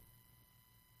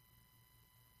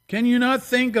 Can you not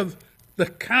think of the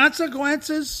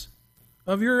consequences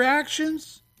of your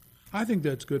actions? I think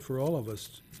that's good for all of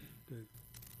us to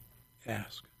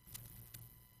ask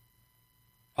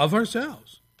of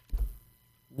ourselves.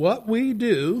 What we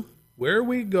do, where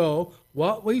we go,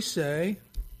 what we say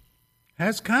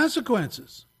has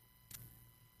consequences.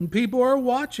 And people are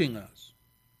watching us.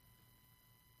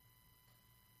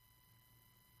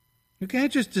 You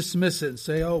can't just dismiss it and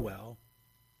say, oh, well.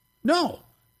 No,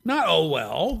 not oh,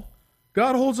 well.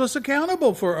 God holds us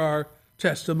accountable for our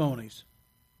testimonies.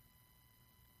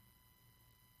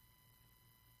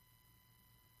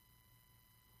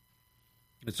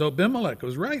 And so Abimelech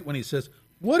was right when he says,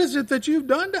 what is it that you've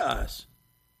done to us?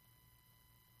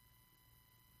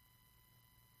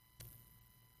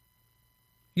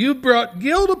 You brought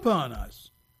guilt upon us.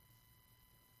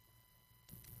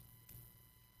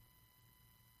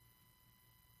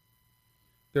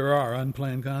 There are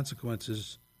unplanned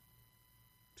consequences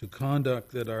to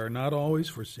conduct that are not always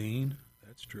foreseen.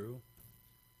 That's true.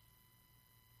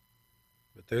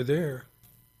 But they're there,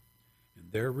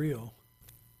 and they're real.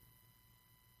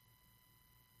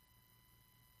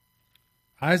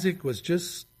 Isaac was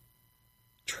just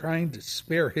trying to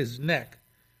spare his neck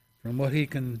from what he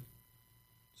construed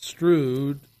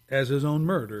as his own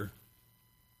murder.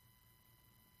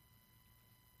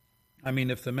 I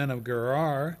mean, if the men of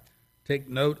Gerar take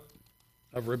note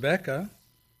of Rebekah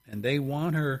and they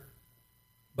want her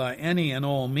by any and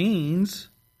all means,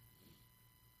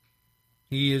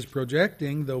 he is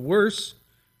projecting the worst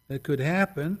that could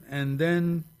happen, and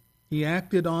then he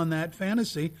acted on that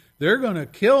fantasy. They're going to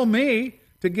kill me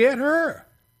to get her.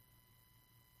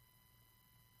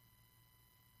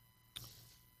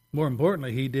 More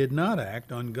importantly, he did not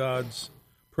act on God's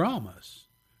promise.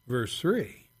 Verse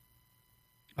 3,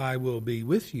 I will be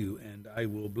with you and I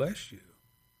will bless you.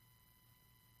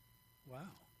 Wow.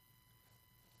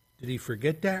 Did he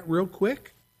forget that real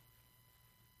quick?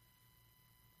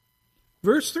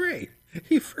 Verse 3,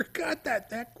 he forgot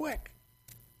that quick.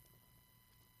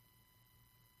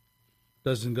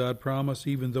 Doesn't God promise,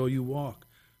 even though you walk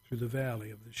through the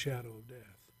valley of the shadow of death,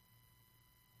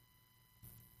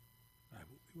 I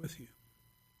will be with you?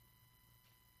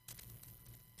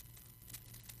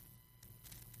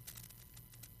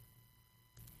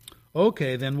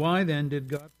 Okay, then why then did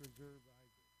God preserve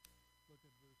Isaac? Look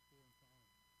at verse 4 and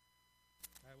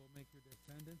following. I will make your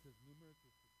descendants as numerous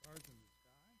as the stars in the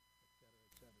sky, etc.,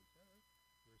 etc., etc.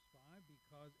 Verse 5,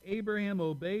 because Abraham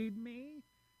obeyed me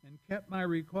and kept my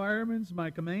requirements, my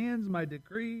commands, my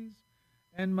decrees,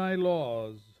 and my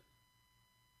laws.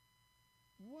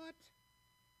 What?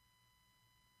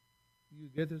 You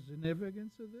get the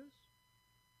significance of this?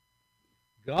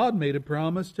 God made a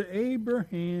promise to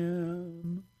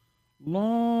Abraham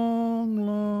long,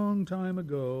 long time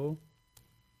ago,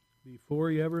 before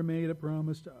he ever made a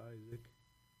promise to Isaac.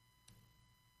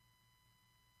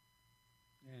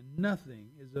 And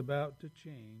nothing is about to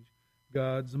change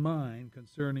God's mind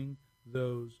concerning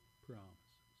those promises.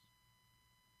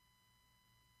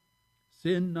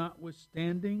 Sin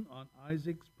notwithstanding on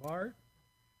Isaac's part,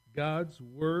 God's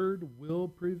word will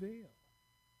prevail.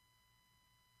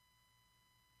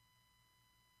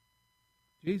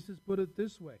 Jesus put it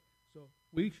this way, so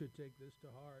we should take this to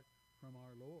heart from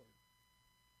our Lord.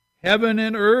 Heaven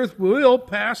and earth will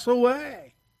pass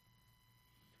away,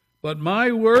 but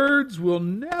my words will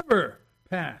never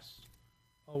pass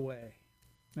away.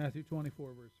 Matthew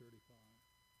 24, verse 35.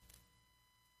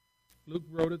 Luke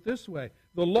wrote it this way.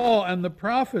 The law and the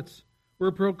prophets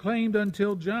were proclaimed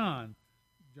until John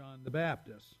the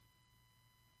Baptist.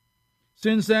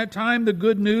 Since that time, the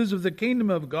good news of the kingdom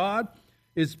of God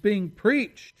is being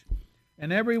preached,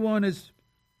 and everyone is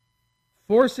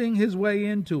forcing his way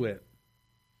into it.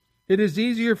 It is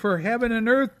easier for heaven and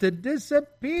earth to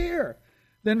disappear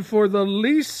than for the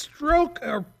least stroke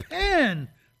or pen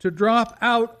to drop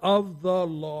out of the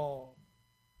law.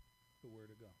 The Word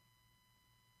of God.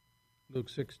 Luke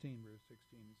 16, verse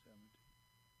 16 and 17.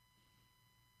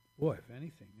 Boy, if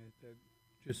anything, that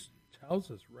just tells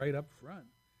us right up front,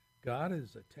 God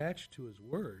is attached to His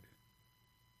Word.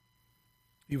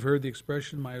 You've heard the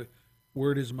expression, my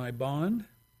word is my bond.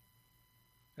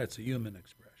 That's a human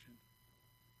expression.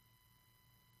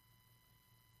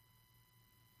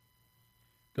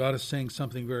 God is saying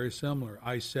something very similar.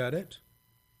 I said it.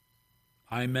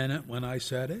 I meant it when I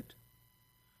said it.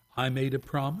 I made a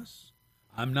promise.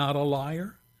 I'm not a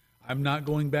liar. I'm not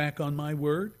going back on my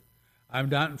word. I'm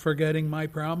not forgetting my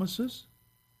promises.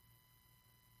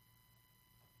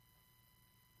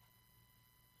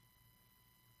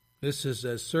 This is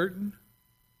as certain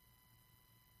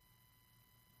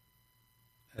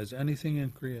as anything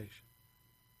in creation.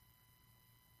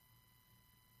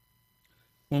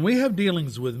 When we have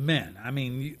dealings with men, I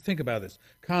mean, you think about this,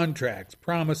 contracts,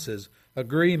 promises,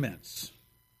 agreements.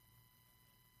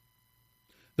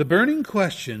 The burning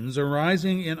questions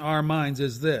arising in our minds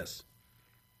is this.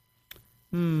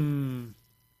 Can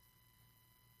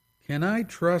I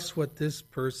trust what this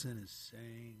person is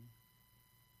saying?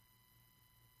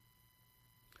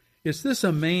 Is this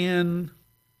a man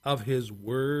of his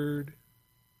word?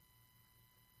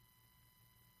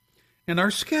 And our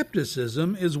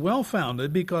skepticism is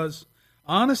well-founded because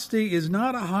honesty is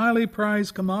not a highly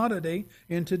prized commodity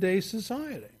in today's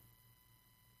society.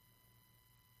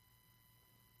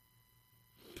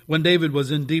 When David was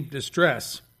in deep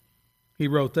distress, he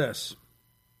wrote this.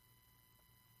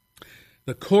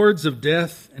 The cords of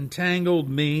death entangled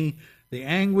me, the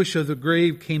anguish of the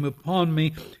grave came upon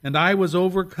me, and I was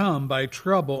overcome by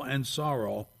trouble and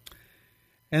sorrow.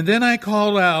 And then I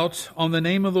called out on the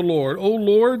name of the Lord, O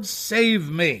Lord, save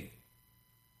me.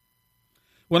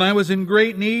 When I was in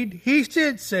great need, He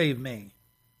did save me.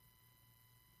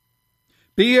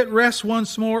 Be at rest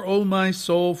once more, O my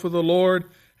soul, for the Lord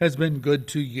has been good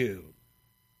to you.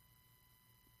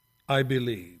 I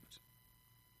believed.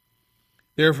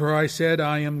 Therefore I said,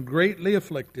 I am greatly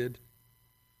afflicted.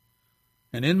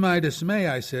 And in my dismay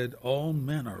I said, all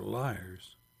men are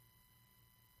liars.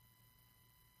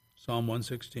 Psalm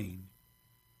 116,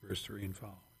 verse 3 and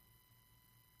following.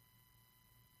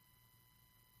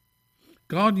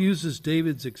 God uses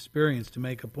David's experience to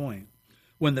make a point.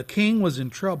 When the king was in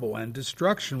trouble and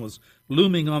destruction was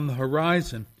looming on the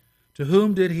horizon, to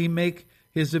whom did he make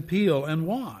his appeal and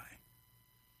why?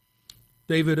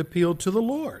 David appealed to the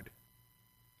Lord.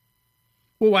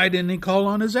 Well, why didn't he call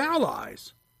on his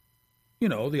allies? You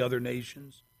know, the other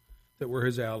nations that were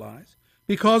his allies.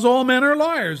 Because all men are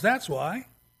liars, that's why.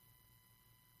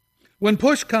 When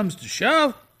push comes to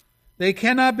shove, they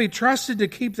cannot be trusted to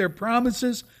keep their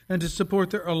promises and to support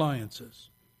their alliances.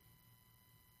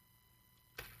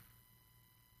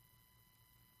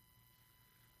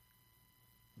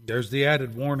 There's the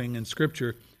added warning in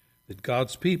Scripture that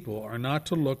God's people are not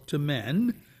to look to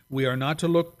men. We are not to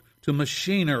look to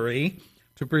machinery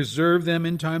to preserve them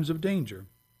in times of danger.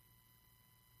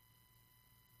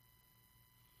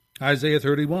 Isaiah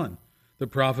 31, the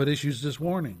prophet issues this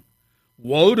warning.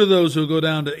 Woe to those who go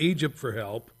down to Egypt for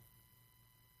help,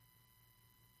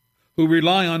 who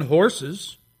rely on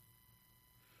horses,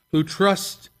 who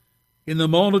trust in the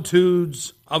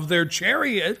multitudes of their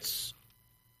chariots,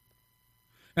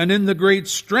 and in the great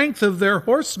strength of their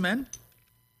horsemen,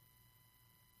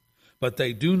 but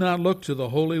they do not look to the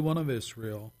Holy One of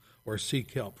Israel or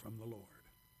seek help from the Lord.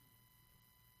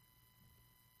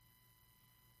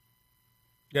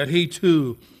 Yet he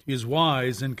too is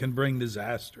wise and can bring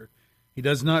disaster. He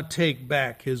does not take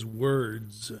back his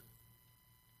words.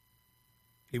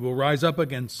 He will rise up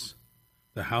against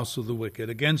the house of the wicked,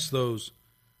 against those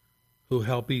who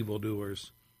help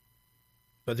evildoers.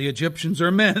 But the Egyptians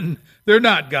are men. They're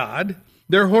not God.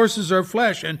 Their horses are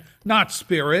flesh and not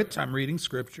spirit. I'm reading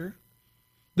Scripture.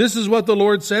 This is what the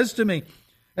Lord says to me.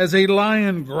 As a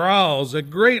lion growls, a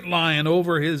great lion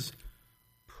over his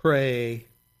prey,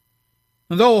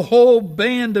 And though a whole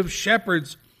band of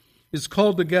shepherds is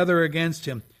called together against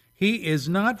him, he is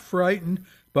not frightened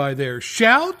by their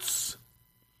shouts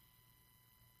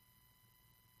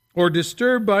or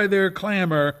disturbed by their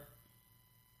clamor.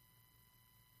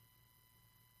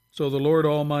 So the Lord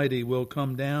Almighty will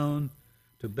come down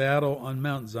to battle on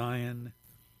Mount Zion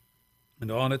and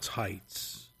on its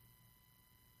heights.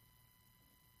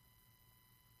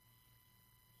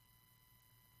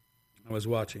 I was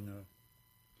watching a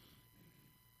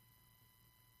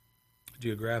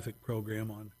geographic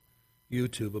program on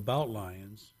YouTube about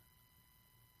lions.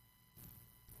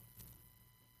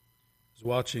 I was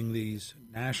watching these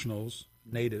nationals,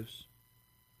 natives,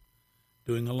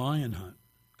 doing a lion hunt,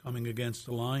 coming against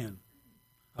a lion,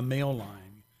 a male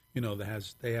lion,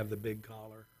 they have the big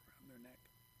collar around their neck,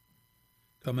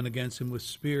 coming against him with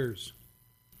spears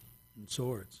and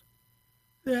swords.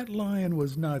 That lion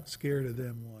was not scared of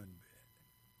them one bit.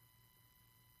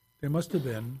 There must have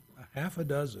been a half a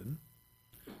dozen.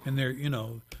 And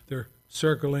they're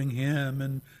circling him,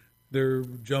 and they're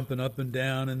jumping up and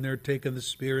down, and they're taking the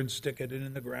spear and sticking it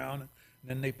in the ground, and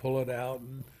then they pull it out,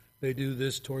 and they do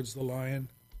this towards the lion.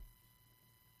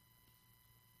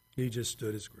 He just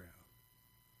stood his ground.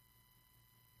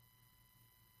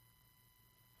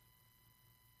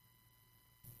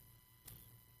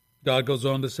 God goes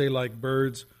on to say, like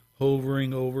birds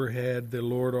hovering overhead, the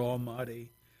Lord Almighty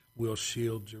will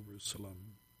shield Jerusalem.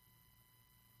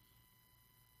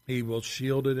 He will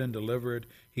shield it and deliver it.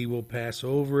 He will pass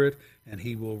over it, and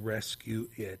he will rescue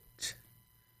it.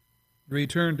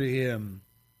 Return to him.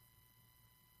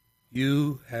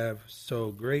 You have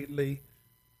so greatly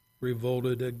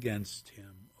revolted against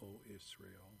him, O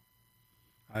Israel.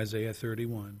 Isaiah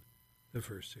 31, the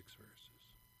first 6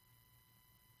 verses.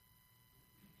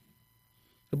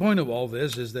 The point of all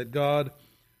this is that God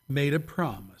made a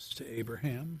promise to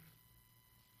Abraham,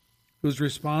 whose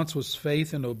response was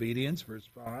faith and obedience. Verse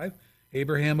 5,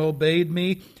 Abraham obeyed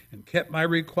me and kept my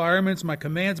requirements, my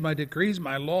commands, my decrees,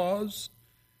 my laws.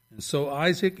 And so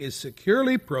Isaac is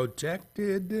securely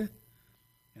protected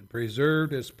and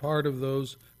preserved as part of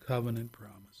those covenant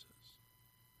promises.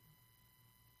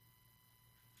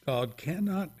 God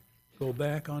cannot go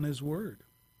back on his word.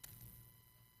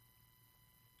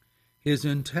 His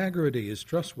integrity is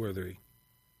trustworthy,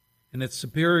 and it's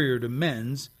superior to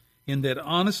men's in that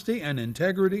honesty and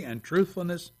integrity and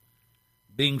truthfulness,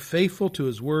 being faithful to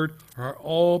his word, are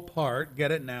all part,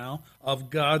 get it now,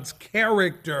 of God's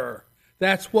character.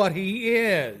 That's what he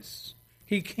is.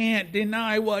 He can't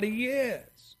deny what he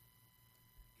is.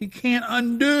 He can't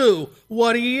undo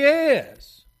what he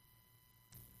is.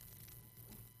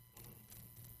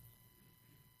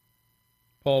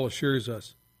 Paul assures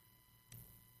us,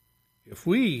 if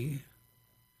we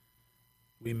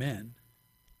men,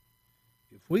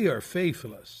 if we are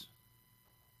faithless,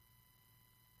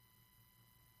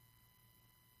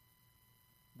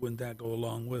 wouldn't that go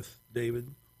along with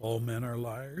David? All men are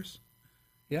liars.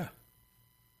 Yeah.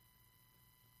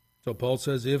 So Paul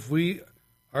says, if we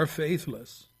are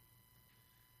faithless,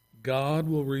 God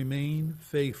will remain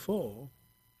faithful,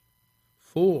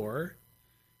 for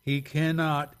he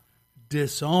cannot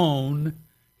disown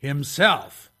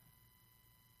himself.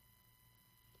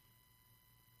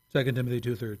 2 Timothy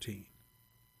 2:13.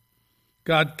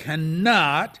 God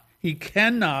cannot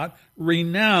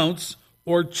renounce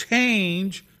or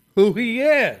change who he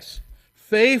is.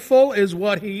 Faithful is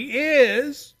what he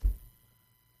is.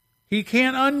 He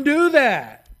can't undo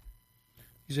that.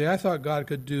 You say, I thought God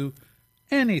could do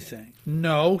anything.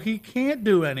 No, he can't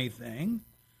do anything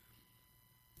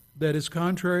that is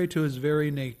contrary to his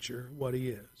very nature, what he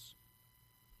is.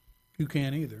 You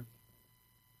can't either.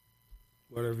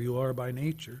 Whatever you are by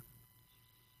nature,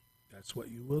 that's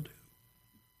what you will do.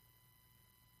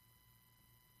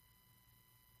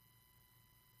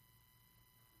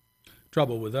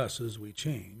 Trouble with us is we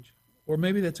change. Or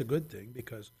maybe that's a good thing,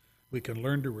 because we can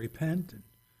learn to repent and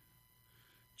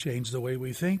change the way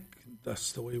we think,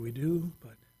 thus the way we do.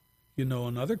 But,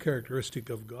 another characteristic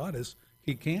of God is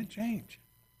he can't change.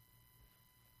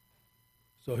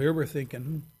 So here we're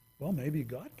thinking, well, maybe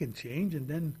God can change, and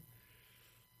then,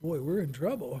 boy, we're in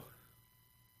trouble.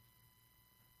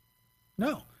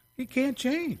 No, he can't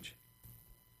change.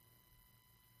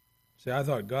 See, I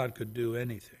thought God could do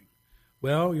anything.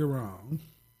 Well, you're wrong.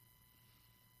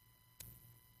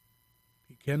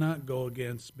 He cannot go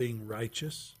against being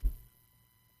righteous.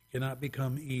 He cannot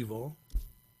become evil.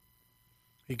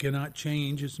 He cannot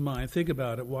change his mind. Think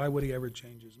about it. Why would he ever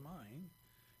change his mind?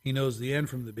 He knows the end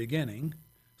from the beginning,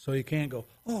 so he can't go,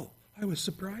 oh, I was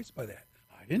surprised by that.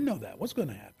 I didn't know that. What's going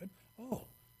to happen? Oh,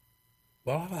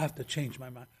 well, I'll have to change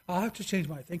my mind. I'll have to change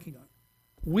my thinking on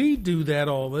it. We do that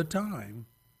all the time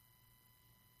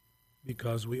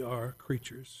because we are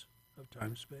creatures of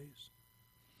time-space.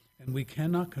 And we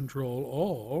cannot control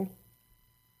all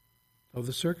of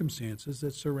the circumstances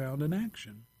that surround an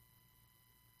action.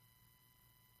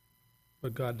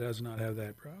 But God does not have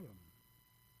that problem.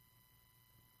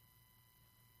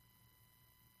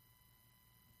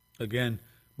 Again,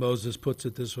 Moses puts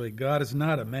it this way: God is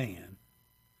not a man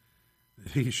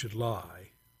that he should lie,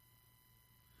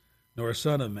 nor a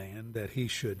son of man that he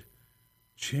should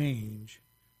change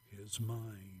his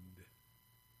mind.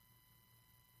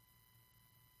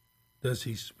 Does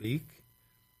he speak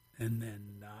and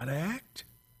then not act?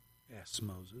 Asks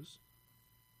Moses.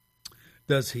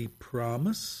 Does he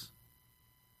promise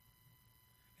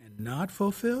and not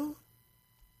fulfill?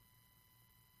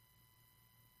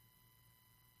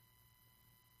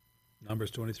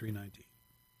 Numbers 23:19.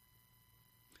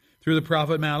 Through the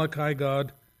prophet Malachi,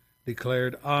 God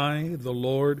declared, I, the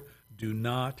Lord, do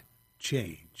not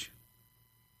change.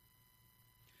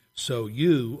 So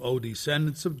you, O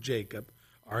descendants of Jacob,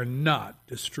 are not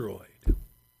destroyed.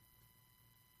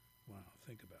 Wow,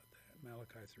 think about that.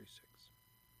 Malachi 3:6.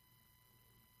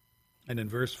 And in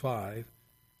verse 5,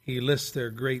 he lists their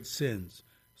great sins: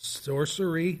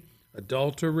 sorcery,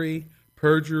 adultery,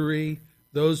 perjury,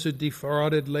 those who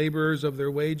defrauded laborers of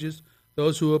their wages,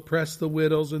 those who oppressed the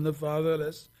widows and the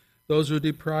fatherless, those who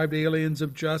deprived aliens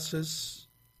of justice.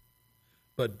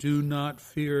 But do not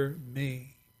fear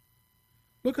me.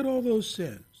 Look at all those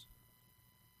sins.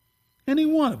 Any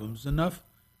one of them is enough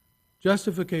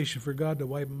justification for God to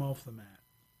wipe them off the mat.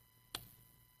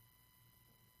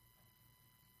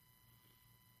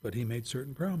 But he made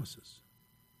certain promises.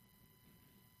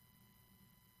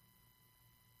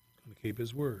 He's going to keep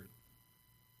his word.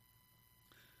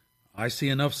 I see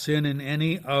enough sin in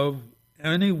any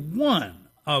one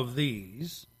of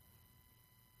these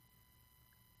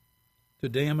to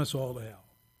damn us all to hell.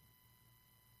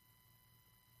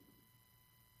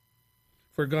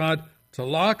 For God to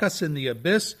lock us in the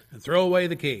abyss and throw away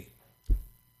the key.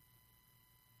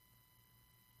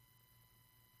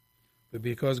 But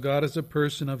because God is a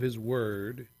person of his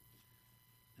word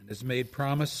and has made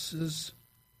promises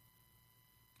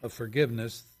of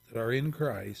forgiveness that are in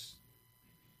Christ,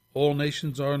 all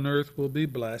nations on earth will be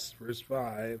blessed. Verse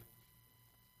 5.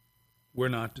 We're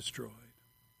not destroyed.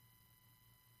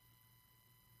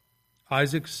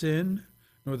 Isaac's sin,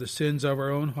 nor the sins of our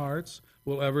own hearts,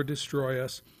 will ever destroy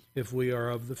us if we are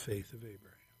of the faith of Abraham.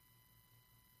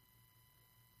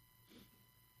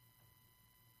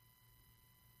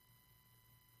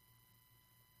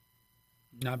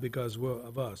 Not because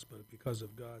of us, but because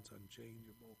of God's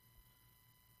unchangeable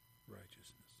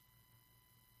righteousness.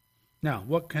 Now,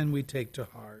 what can we take to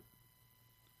heart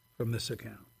from this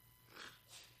account?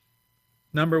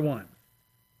 Number one,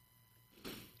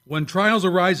 when trials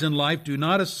arise in life, do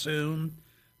not assume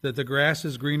that the grass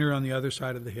is greener on the other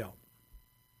side of the hill.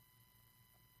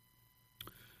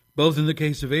 Both in the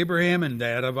case of Abraham and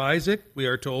that of Isaac, we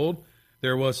are told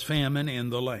there was famine in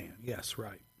the land. Yes,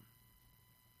 right.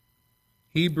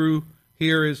 Hebrew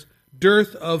here is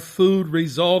dearth of food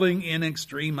resulting in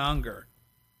extreme hunger.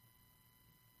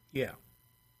 Yeah.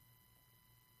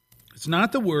 It's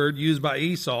not the word used by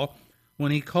Esau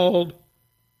when he claimed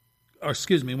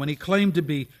to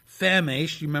be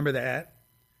famished. You remember that?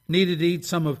 Needed to eat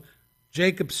some of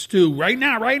Jacob's stew right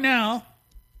now.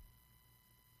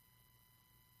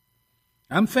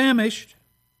 I'm famished.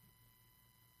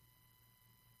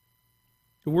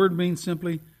 The word means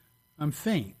simply, I'm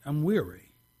faint, I'm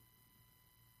weary.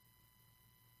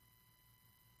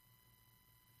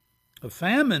 A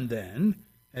famine, then,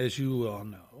 as you all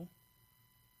know,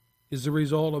 is the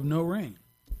result of no rain.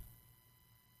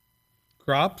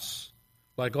 Crops,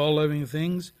 like all living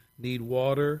things, need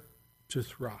water to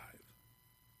thrive.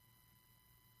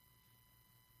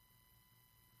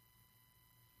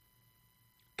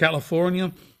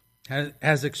 California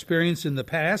has experienced in the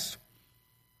past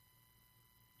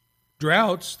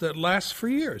droughts that last for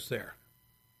years there.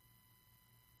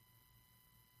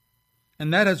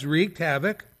 And that has wreaked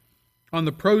havoc on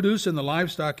the produce and the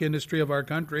livestock industry of our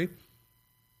country.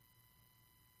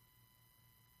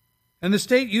 And the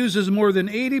state uses more than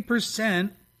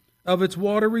 80% of its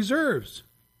water reserves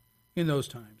in those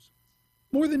times.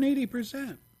 More than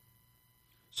 80%.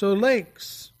 So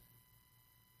lakes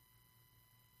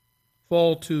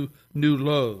fall to new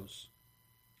lows.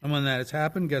 And when that has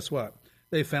happened, guess what?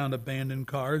 They found abandoned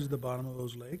cars at the bottom of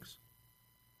those lakes.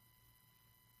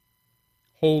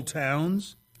 Whole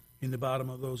towns in the bottom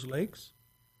of those lakes.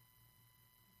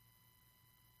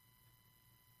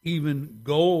 Even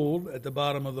gold at the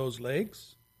bottom of those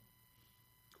lakes,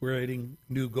 creating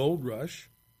new gold rush.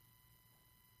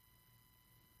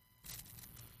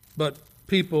 but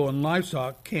people and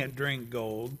livestock can't drink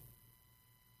gold.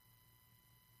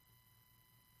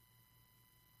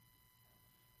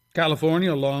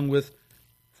 California, along with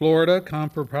Florida,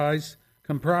 comprises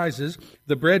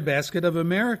the breadbasket of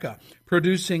America,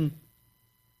 producing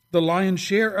the lion's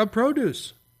share of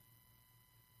produce.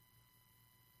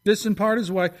 This, in part,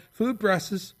 is why food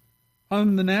prices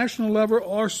on the national level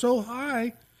are so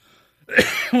high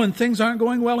when things aren't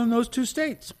going well in those two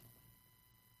states.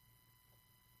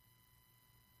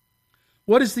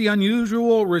 What is the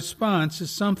unusual response to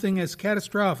something as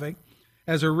catastrophic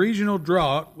as a regional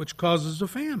drought which causes a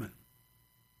famine?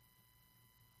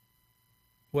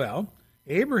 Well,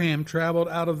 Abraham traveled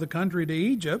out of the country to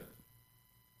Egypt.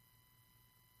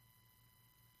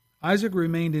 Isaac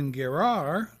remained in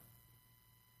Gerar.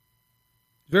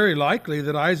 Very likely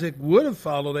that Isaac would have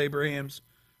followed Abraham's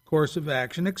course of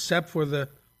action, except for the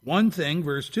one thing,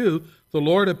 verse 2, the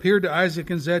Lord appeared to Isaac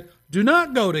and said, "Do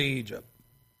not go to Egypt."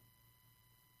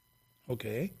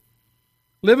 Okay.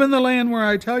 Live in the land where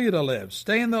I tell you to live.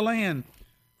 Stay in the land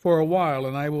for a while,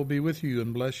 and I will be with you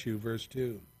and bless you, verse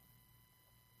 2.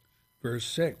 Verse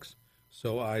 6,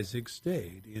 so Isaac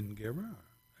stayed in Gerar.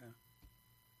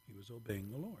 He was obeying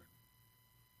the Lord.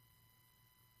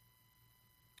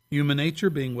 Human nature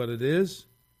being what it is,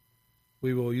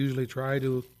 we will usually try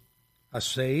to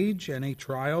assuage any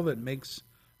trial that makes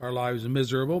our lives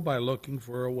miserable by looking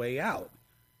for a way out,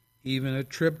 even a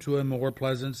trip to a more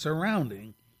pleasant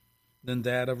surrounding than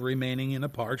that of remaining in a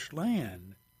parched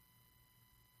land,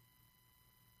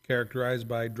 characterized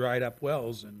by dried up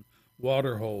wells and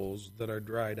water holes that are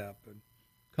dried up, and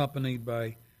accompanied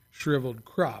by shriveled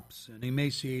crops and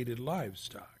emaciated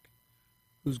livestock.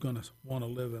 Who's going to want to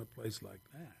live in a place like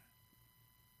that?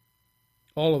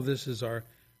 All of this is our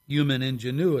human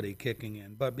ingenuity kicking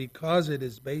in, but because it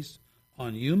is based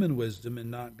on human wisdom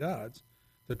and not God's,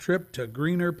 the trip to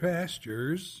greener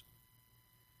pastures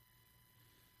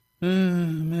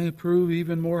may prove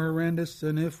even more horrendous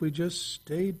than if we just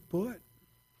stayed put.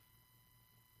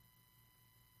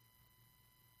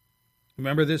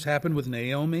 Remember, this happened with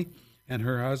Naomi and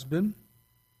her husband.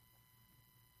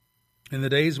 In the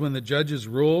days when the judges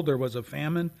ruled, there was a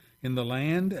famine in the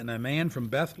land, and a man from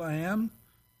Bethlehem,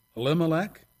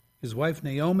 Elimelech, his wife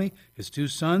Naomi, his 2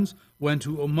 sons, went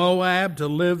to Moab to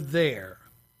live there.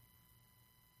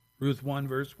 Ruth 1,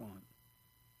 verse 1.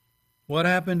 What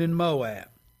happened in Moab?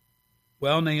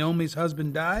 Well, Naomi's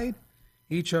husband died.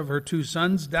 Each of her 2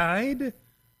 sons died.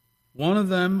 One of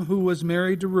them who was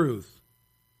married to Ruth.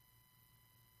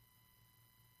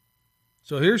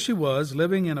 So here she was,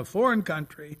 living in a foreign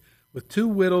country with 2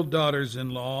 widowed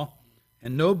daughters-in-law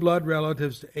and no blood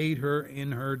relatives to aid her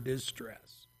in her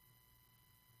distress.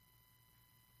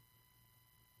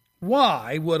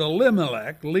 Why would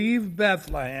Elimelech leave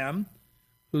Bethlehem,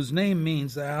 whose name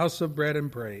means the house of bread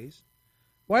and praise?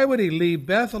 Why would he leave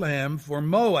Bethlehem for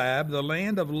Moab, the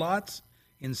land of Lot's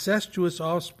incestuous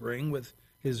offspring with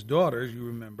his daughters, you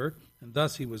remember, and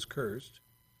thus he was cursed?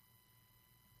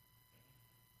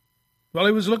 Well,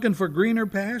 he was looking for greener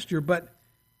pasture, but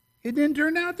it didn't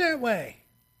turn out that way.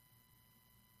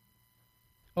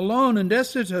 Alone and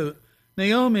destitute,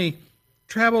 Naomi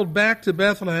traveled back to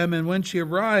Bethlehem, and when she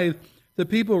arrived, the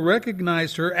people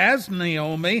recognized her as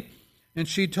Naomi, and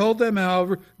she told them,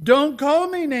 however, "Don't call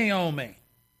me Naomi."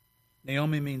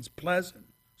 Naomi means pleasant,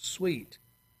 sweet.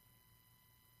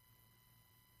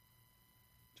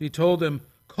 She told them,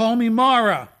 "Call me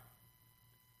Mara."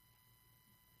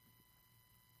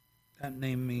 That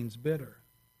name means bitter.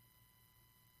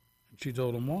 And she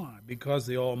told him why. Because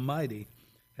the Almighty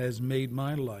has made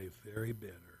my life very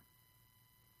bitter.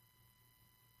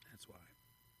 That's why.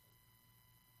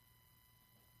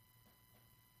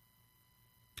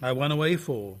 I went away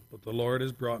full, but the Lord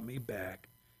has brought me back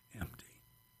empty.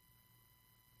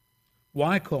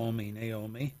 Why call me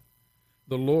Naomi?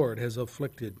 The Lord has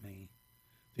afflicted me.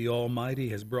 The Almighty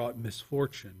has brought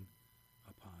misfortune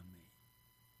upon me.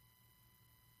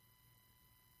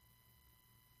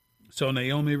 So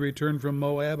Naomi returned from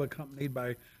Moab, accompanied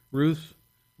by Ruth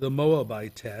the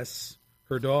Moabitess,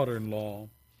 her daughter-in-law,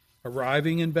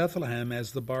 arriving in Bethlehem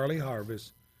as the barley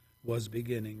harvest was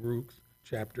beginning. Ruth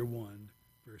chapter 1,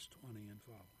 verse 20 and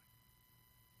following.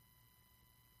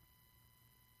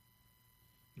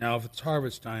 Now, if it's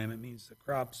harvest time, it means the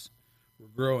crops were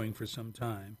growing for some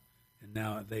time, and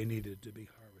now they needed to be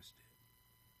harvested.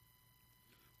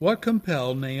 What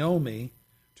compelled Naomi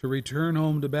to return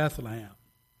home to Bethlehem?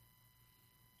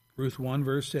 Ruth 1,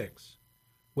 verse 6.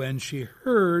 When she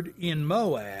heard in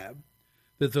Moab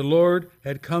that the Lord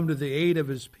had come to the aid of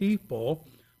his people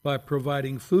by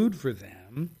providing food for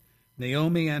them,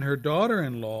 Naomi and her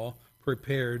daughter-in-law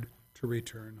prepared to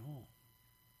return home.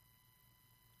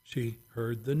 She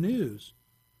heard the news.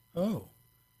 Oh,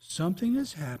 something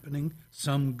is happening.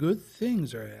 Some good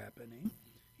things are happening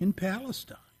in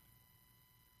Palestine.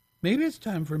 Maybe it's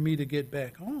time for me to get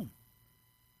back home.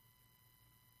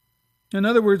 In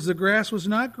other words, the grass was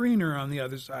not greener on the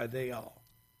other side of the hill.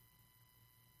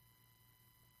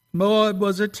 Moab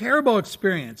was a terrible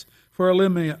experience for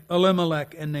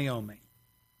Elimelech and Naomi.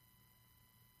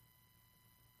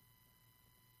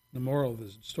 The moral of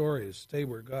the story is stay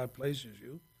where God places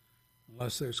you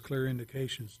unless there's clear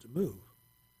indications to move.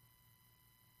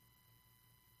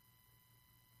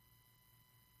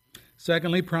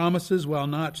 Secondly, promises, while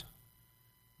not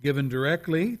given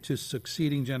directly to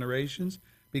succeeding generations,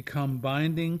 become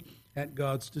binding at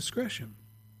God's discretion.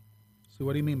 So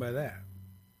what do you mean by that?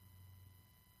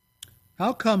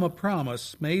 How come a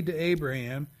promise made to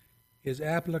Abraham is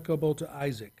applicable to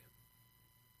Isaac?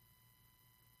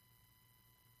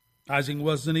 Isaac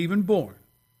wasn't even born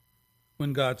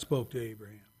when God spoke to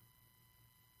Abraham.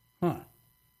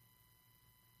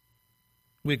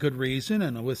 We could reason,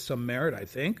 and with some merit, I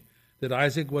think, that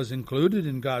Isaac was included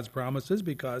in God's promises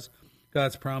because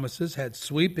God's promises had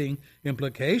sweeping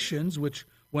implications which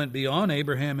went beyond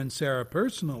Abraham and Sarah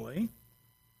personally.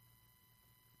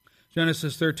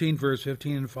 Genesis 13, verse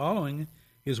 15 and following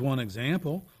is one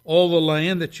example. All the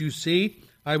land that you see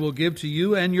I will give to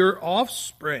you and your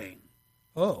offspring.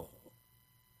 Oh,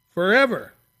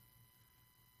 forever.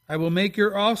 I will make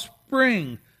your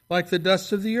offspring like the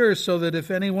dust of the earth, so that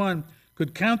if anyone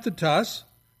could count the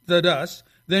dust,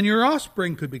 then your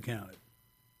offspring could be counted.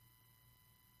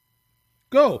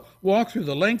 Go, walk through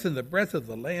the length and the breadth of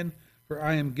the land, for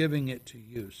I am giving it to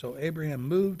you. So Abraham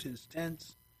moved his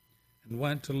tents and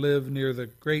went to live near the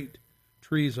great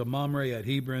trees of Mamre at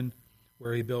Hebron,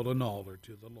 where he built an altar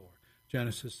to the Lord.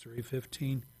 Genesis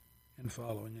 3:15 and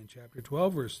following. In chapter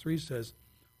 12, verse 3 says,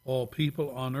 all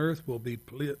people on earth will be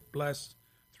blessed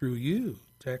through you.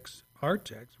 Our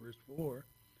text, verse 4,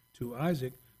 to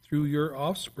Isaac, through your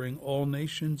offspring, all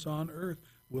nations on earth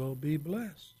will be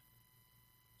blessed.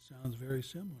 Sounds very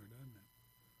similar, doesn't it?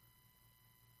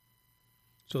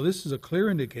 So this is a clear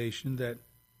indication that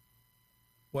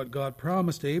what God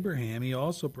promised Abraham, he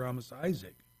also promised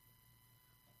Isaac.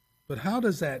 But how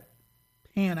does that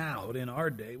pan out in our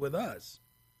day with us?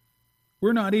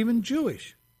 We're not even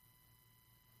Jewish.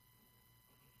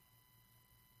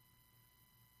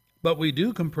 But we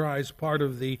do comprise part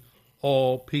of the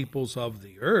all peoples of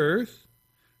the earth,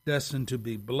 destined to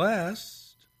be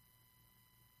blessed.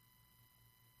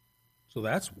 So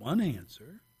that's one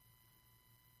answer.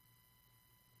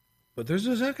 But there's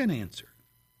a second answer,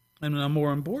 and a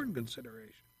more important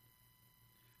consideration.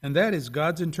 And that is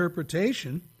God's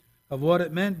interpretation of what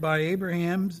it meant by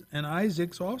Abraham's and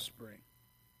Isaac's offspring.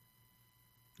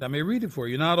 Let me read it for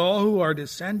you. Not all who are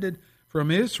descended from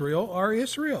Israel are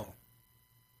Israel,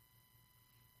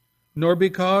 nor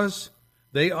because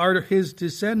they are his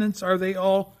descendants are they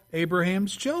all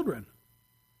Abraham's children.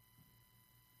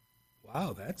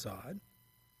 Wow, that's odd.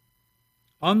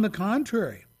 On the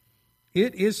contrary,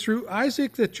 it is through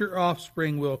Isaac that your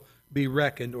offspring will be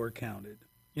reckoned or counted.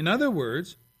 In other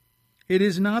words, it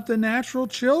is not the natural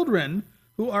children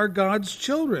who are God's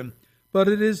children, but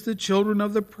it is the children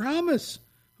of the promise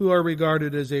who are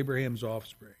regarded as Abraham's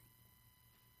offspring.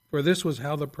 For this was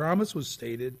how the promise was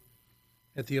stated: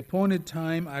 at the appointed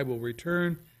time I will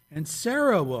return, and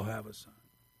Sarah will have a son.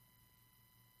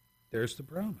 There's the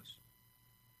promise.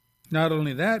 Not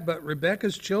only that, but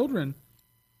Rebekah's children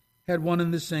had one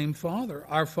and the same father,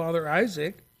 our father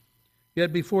Isaac,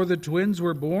 yet before the twins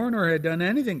were born or had done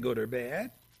anything good or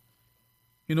bad,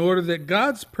 in order that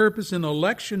God's purpose in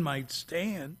election might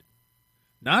stand,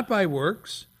 not by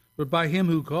works, but by him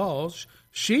who calls,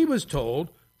 she was told,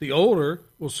 the older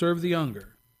will serve the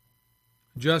younger.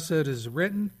 Just as it is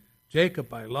written,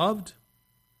 Jacob I loved,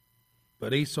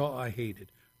 but Esau I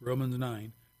hated. Romans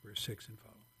 9, verse 6 and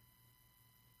following.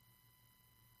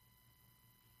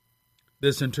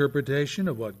 This interpretation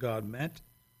of what God meant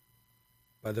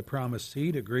by the promised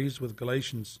seed agrees with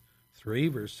Galatians 3,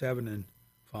 verse 7 and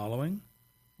following,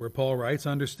 where Paul writes,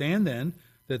 understand then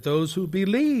that those who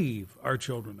believe are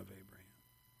children of Abraham.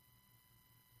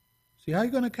 See, how are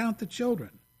you going to count the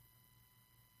children?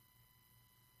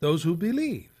 Those who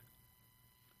believe.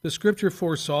 The Scripture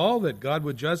foresaw that God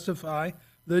would justify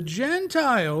the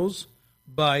Gentiles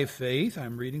by faith,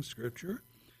 I'm reading Scripture,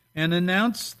 and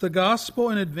announce the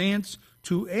gospel in advance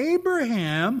to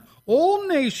Abraham, all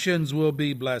nations will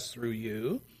be blessed through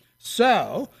you.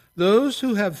 So, those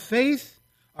who have faith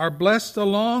are blessed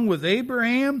along with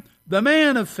Abraham, the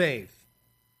man of faith.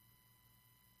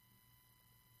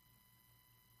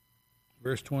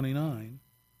 Verse 29,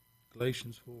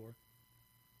 Galatians 4.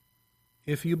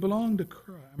 If you belong to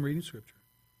Christ, I'm reading Scripture.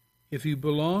 If you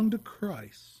belong to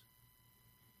Christ,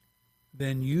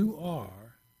 then you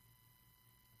are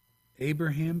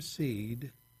Abraham's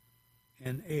seed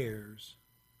and heirs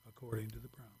according to the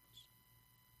promise.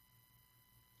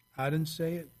 I didn't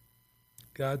say it.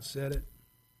 God said it.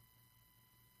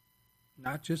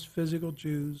 Not just physical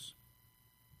Jews,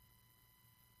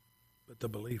 but the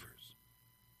believers.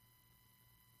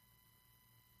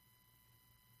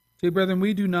 See, brethren,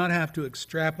 we do not have to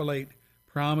extrapolate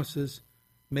promises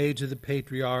made to the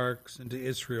patriarchs and to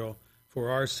Israel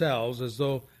for ourselves as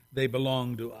though they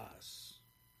belong to us.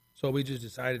 So we just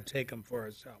decided to take them for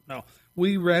ourselves. No,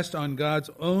 we rest on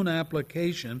God's own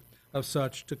application of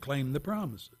such to claim the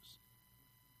promises.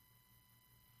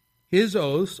 His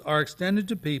oaths are extended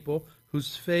to people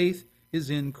whose faith is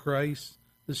in Christ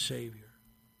the Savior.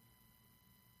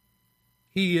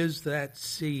 He is that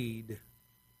seed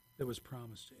that was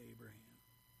promised to Abraham.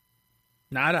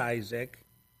 Not Isaac.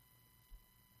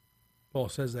 Paul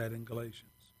says that in Galatians.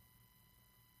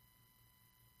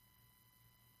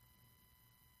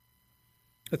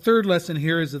 The third lesson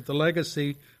here is that the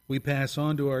legacy we pass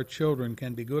on to our children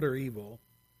can be good or evil.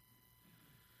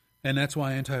 And that's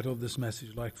why I entitled this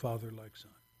message, Like Father, Like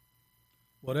Son.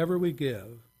 Whatever we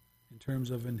give in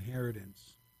terms of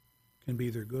inheritance can be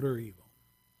either good or evil.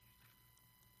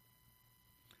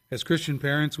 As Christian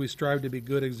parents, we strive to be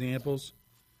good examples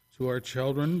to our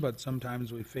children, but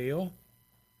sometimes we fail.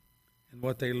 And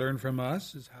what they learn from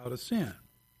us is how to sin.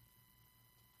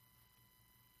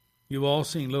 You've all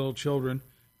seen little children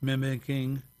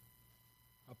mimicking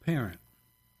a parent.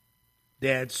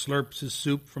 Dad slurps his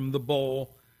soup from the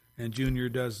bowl, and Junior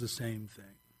does the same thing.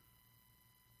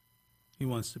 He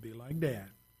wants to be like Dad.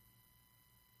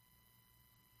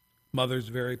 Mother's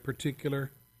very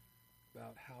particular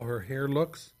about how her hair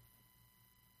looks.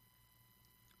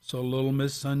 So little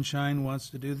Miss Sunshine wants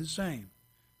to do the same,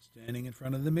 standing in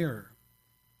front of the mirror.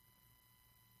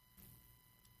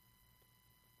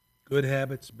 Good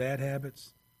habits, bad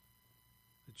habits,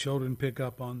 the children pick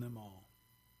up on them all,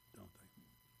 don't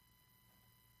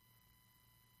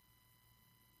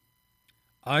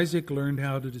they? Isaac learned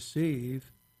how to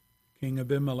deceive King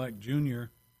Abimelech Jr.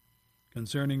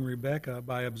 concerning Rebekah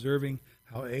by observing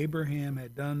how Abraham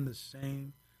had done the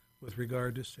same with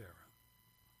regard to Sarah.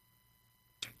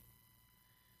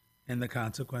 And the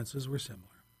consequences were similar.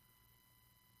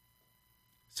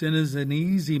 Sin is an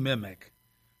easy mimic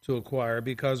to acquire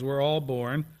because we're all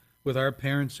born with our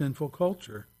parents' sinful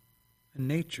culture and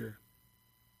nature.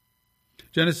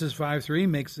 Genesis 5:3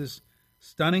 makes this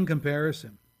stunning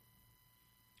comparison.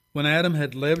 When Adam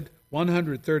had lived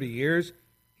 130 years,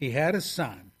 he had a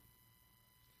son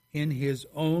in his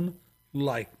own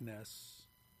likeness,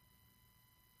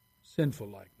 sinful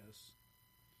likeness,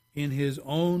 in his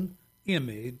own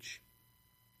image,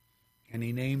 and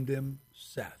he named him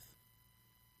Seth.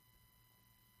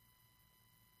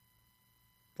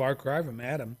 Far cry from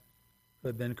Adam, who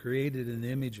had been created in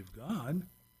the image of God,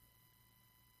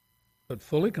 but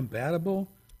fully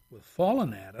compatible with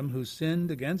fallen Adam, who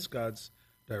sinned against God's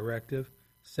directive.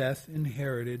 Seth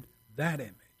inherited that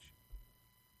image.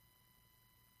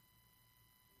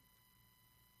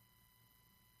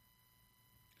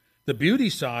 The beauty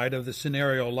side of the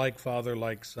scenario, like father,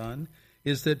 like son,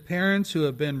 is that parents who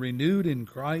have been renewed in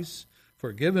Christ,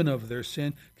 forgiven of their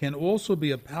sin, can also be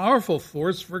a powerful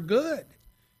force for good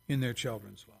in their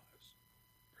children's lives.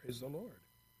 Praise the Lord.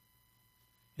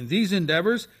 In these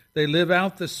endeavors, they live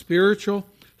out the spiritual,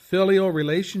 filial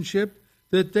relationship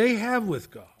that they have with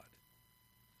God,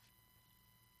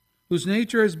 whose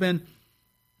nature has been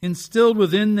instilled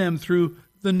within them through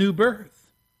the new birth.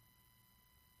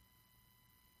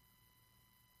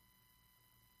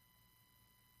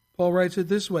 Paul writes it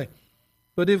this way,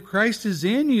 "But if Christ is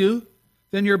in you,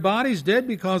 then your body's dead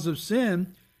because of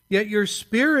sin, yet your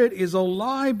spirit is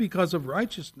alive because of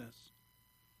righteousness.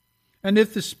 And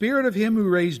if the spirit of him who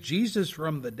raised Jesus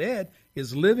from the dead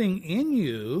is living in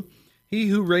you, he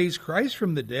who raised Christ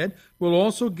from the dead will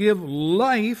also give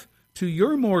life to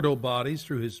your mortal bodies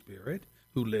through his Spirit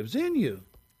who lives in you.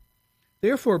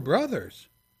 Therefore, brothers,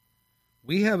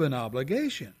 we have an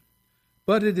obligation,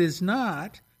 but it is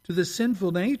not to the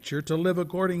sinful nature to live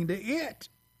according to it.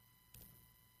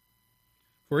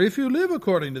 For if you live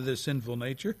according to the sinful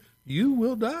nature, you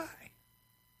will die.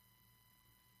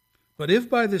 But if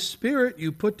by the Spirit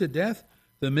you put to death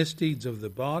the misdeeds of the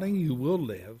body, you will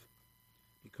live,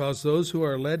 because those who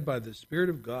are led by the Spirit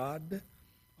of God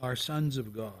are sons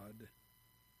of God.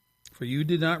 For you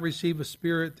did not receive a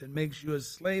spirit that makes you a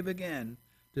slave again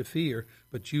to fear,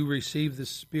 but you received the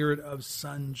spirit of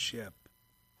sonship,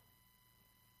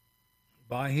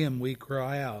 By him we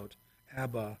cry out,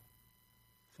 Abba,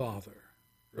 Father.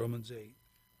 Romans 8,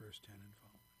 verse 10 and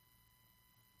following.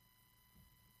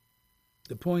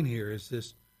 The point here is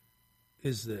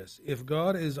this. If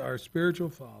God is our spiritual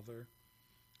Father,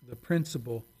 the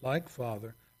principle, like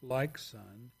Father, like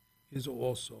Son, is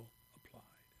also applied.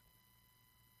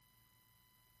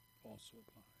 Also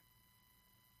applied.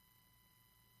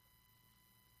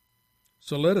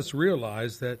 So let us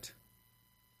realize that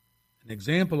an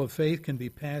example of faith can be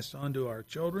passed on to our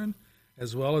children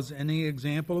as well as any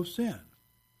example of sin.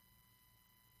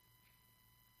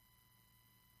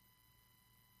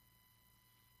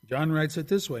 John writes it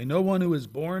this way: no one who is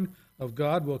born of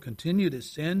God will continue to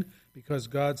sin because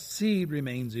God's seed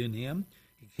remains in him.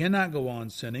 He cannot go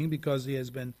on sinning because he has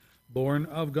been born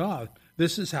of God.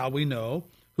 This is how we know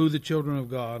who the children of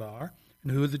God are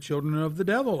and who the children of the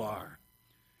devil are.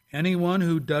 Anyone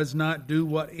who does not do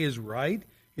what is right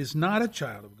is not a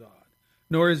child of God,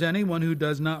 nor is anyone who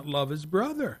does not love his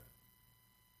brother.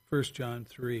 1 John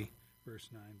 3, verse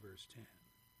 9, verse 10.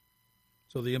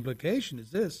 So the implication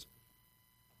is this: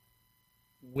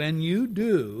 when you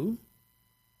do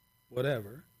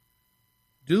whatever,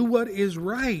 do what is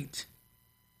right.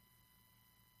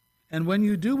 And when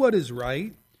you do what is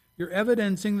right, you're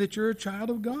evidencing that you're a child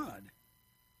of God.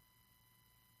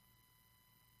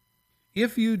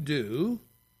 If you do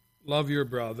love your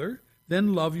brother,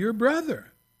 then love your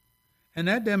brother. And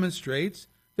that demonstrates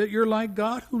that you're like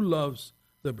God who loves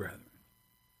the brethren.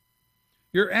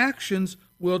 Your actions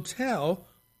will tell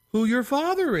who your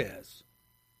Father is.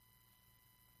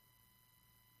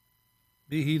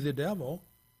 Be he the devil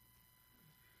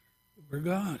or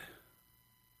God.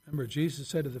 Remember, Jesus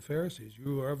said to the Pharisees,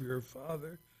 you are of your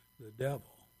father, the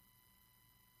devil.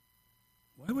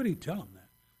 Why would he tell them that?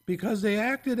 Because they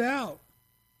acted out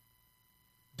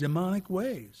demonic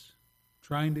ways,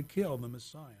 trying to kill the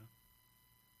Messiah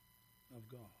of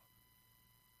God.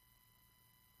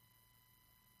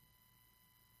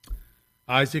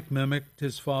 Isaac mimicked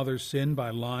his father's sin by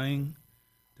lying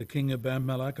to King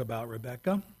Abimelech about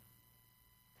Rebekah.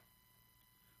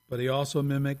 But he also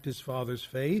mimicked his father's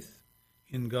faith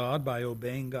in God by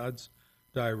obeying God's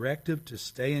directive to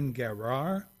stay in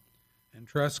Gerar and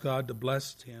trust God to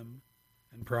bless him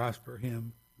and prosper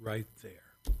him right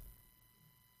there.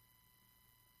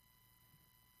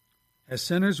 As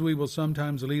sinners, we will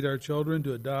sometimes lead our children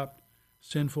to adopt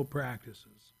sinful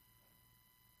practices.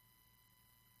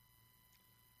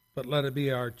 But let it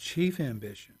be our chief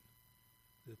ambition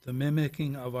that the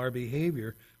mimicking of our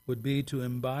behavior would be to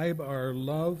imbibe our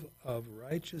love of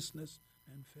righteousness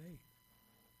and faith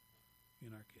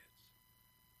in our kids.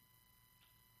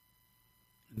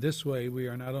 In this way, we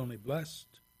are not only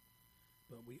blessed,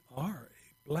 but we are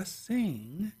a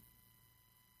blessing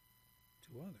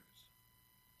to others.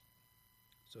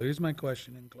 So here's my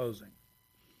question in closing.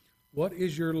 What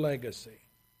is your legacy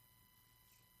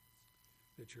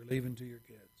that you're leaving to your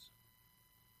kids?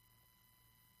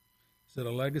 Is it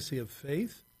a legacy of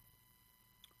faith?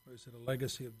 Or is it a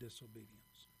legacy of disobedience?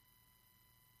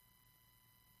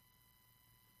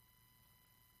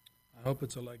 I hope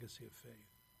it's a legacy of faith.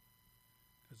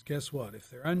 Because guess what? If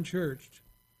they're unchurched,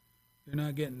 they're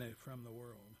not getting it from the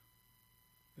world.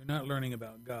 They're not learning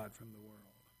about God from the world.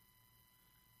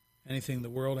 Anything the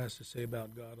world has to say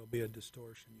about God will be a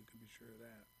distortion, you can be sure of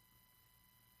that.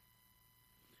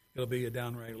 It'll be a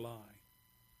downright lie.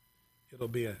 It'll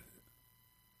be a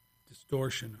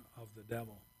distortion of the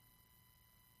devil.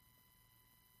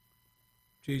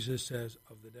 Jesus says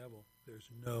of the devil, there's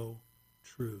no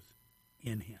truth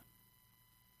in him.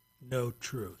 No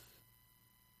truth.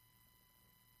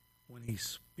 When he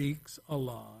speaks a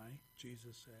lie,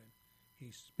 Jesus said,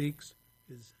 he speaks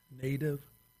his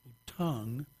native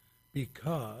tongue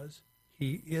because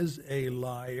he is a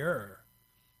liar.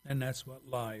 And that's what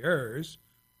liars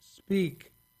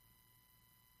speak.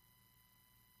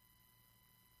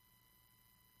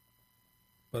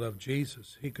 But of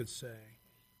Jesus, he could say,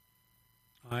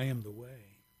 I am the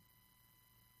way,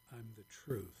 I'm the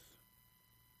truth,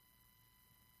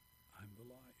 I'm the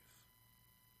life.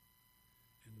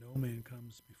 And no man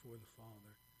comes before the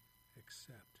Father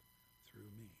except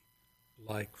through me.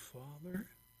 Like Father,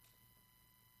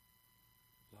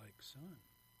 like Son.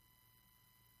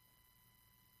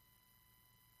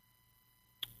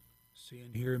 See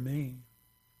and hear me,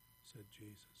 said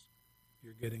Jesus.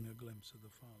 You're getting a glimpse of the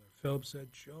Father. Philip said,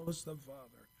 show us the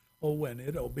Father. Oh, when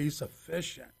it'll be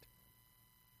sufficient.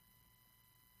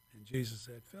 And Jesus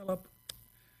said, Philip,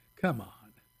 come on.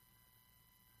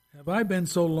 Have I been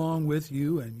so long with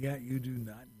you, and yet you do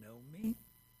not know me?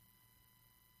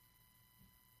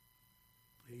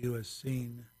 He who has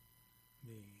seen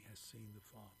me has seen the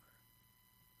Father.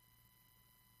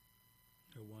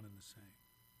 They're one and the same.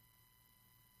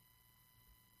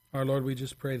 Our Lord, we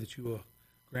just pray that you will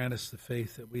grant us the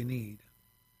faith that we need.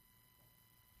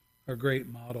 Our great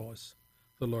model is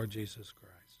the Lord Jesus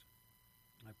Christ.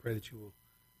 I pray that you will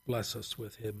bless us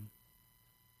with him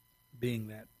being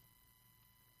that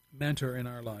mentor in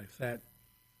our life, that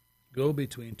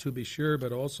go-between, to be sure,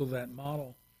 but also that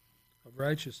model of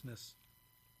righteousness.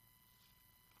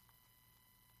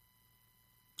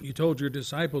 You told your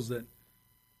disciples that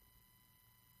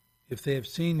if they have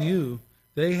seen you,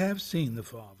 they have seen the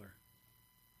Father.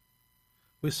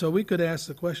 So we could ask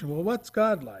the question, well, what's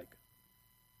God like?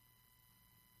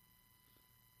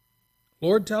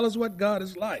 Lord, tell us what God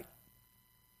is like.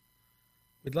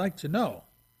 We'd like to know.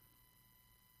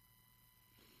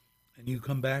 And you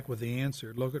come back with the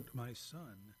answer, look at my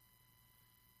Son,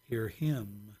 hear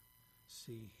him,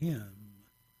 see him,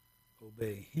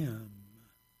 obey him.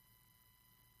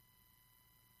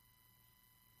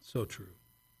 So true.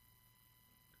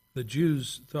 The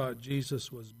Jews thought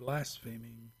Jesus was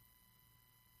blaspheming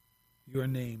your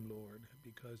name, Lord,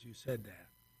 because you said that.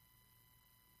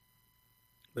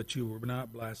 But you were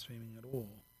not blaspheming at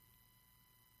all,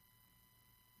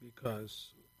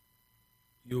 because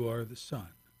you are the Son,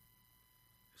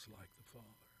 just like the Father.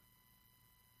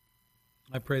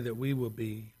 I pray that we will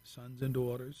be sons and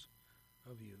daughters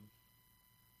of you,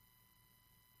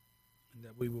 and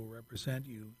that we will represent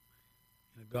you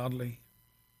in a godly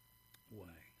way,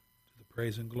 to the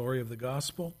praise and glory of the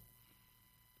gospel,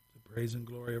 the praise and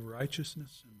glory of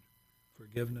righteousness and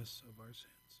forgiveness of our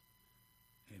sins.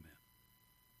 Amen.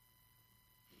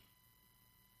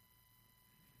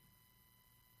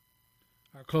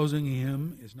 Our closing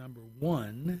hymn is number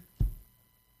 1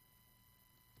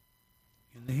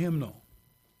 in the hymnal.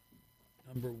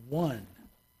 Number 1.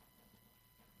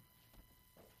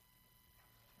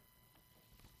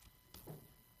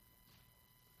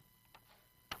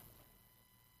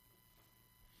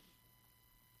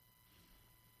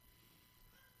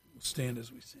 We'll stand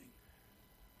as we sing.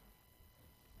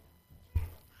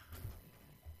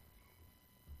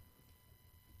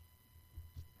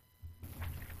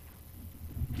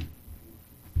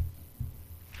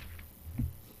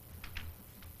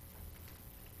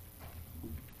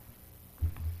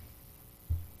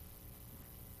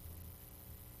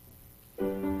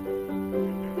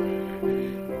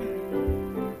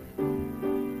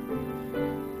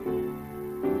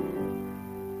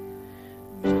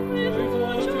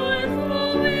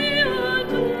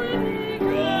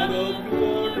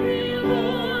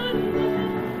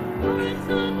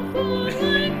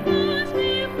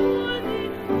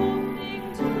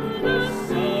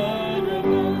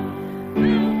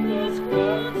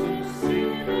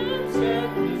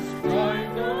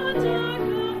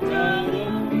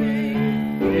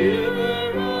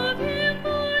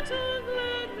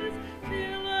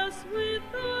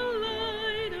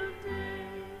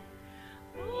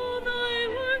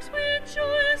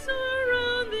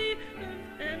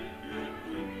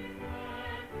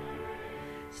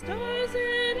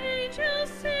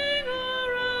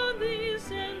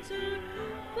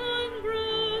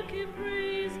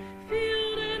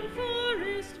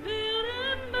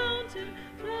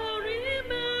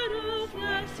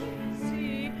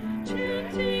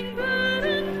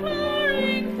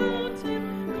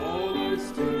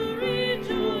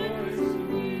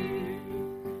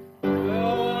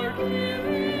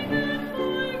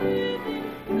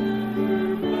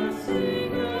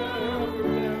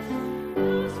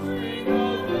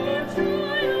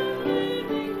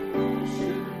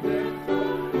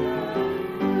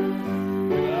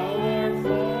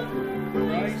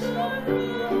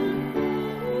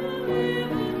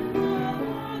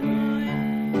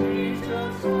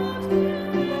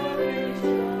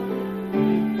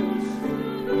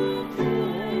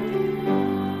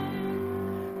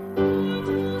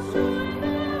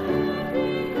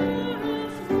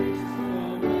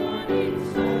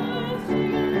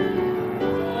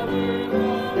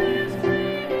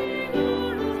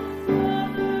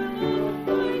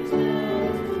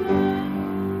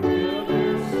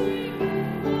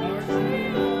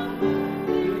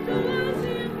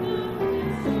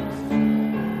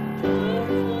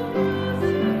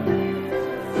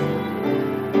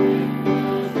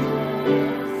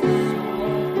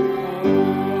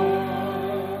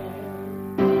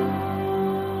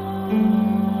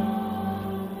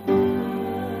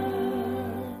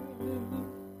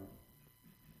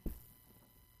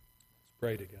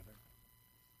 Pray together.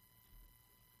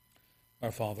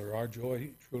 Our Father, our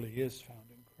joy truly is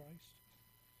found in Christ.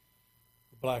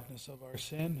 The blackness of our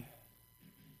sin,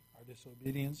 our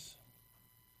disobedience,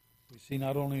 we see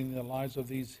not only in the lives of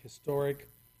these historic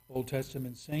Old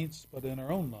Testament saints, but in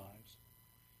our own lives,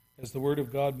 as the Word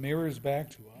of God mirrors back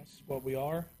to us what we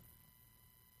are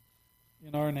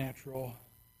in our natural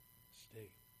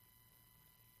state.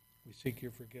 We seek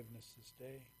your forgiveness this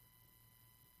day.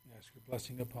 We ask your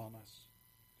blessing upon us.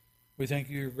 We thank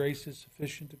you your grace is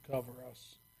sufficient to cover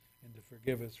us and to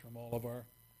forgive us from all of our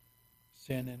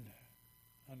sin and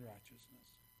unrighteousness.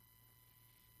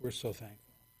 We're so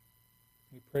thankful.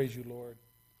 We praise you, Lord,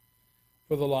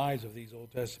 for the lives of these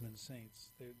Old Testament saints.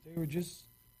 They were just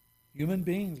human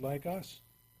beings like us.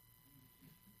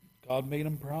 God made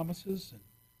them promises, and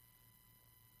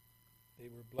they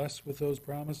were blessed with those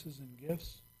promises and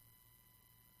gifts.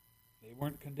 They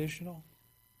weren't conditional.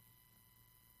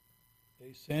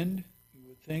 They sinned. You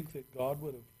would think that God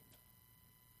would have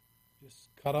just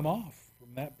cut them off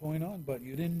from that point on, but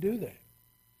you didn't do that.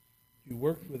 You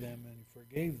worked with them and you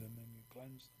forgave them and you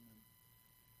cleansed them.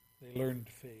 And they learned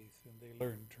faith and they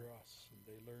learned trust and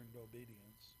they learned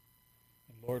obedience.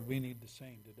 And Lord, we need the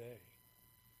same today.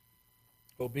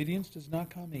 Obedience does not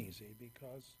come easy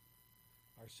because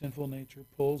our sinful nature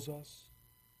pulls us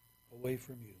away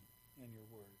from you and your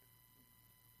word.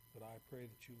 But I pray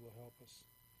that you will help us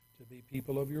to be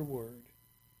people of your word.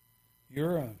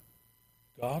 You're a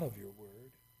God of your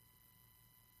word,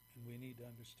 and we need to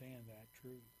understand that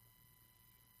truth.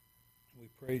 We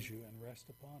praise you and rest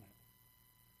upon it.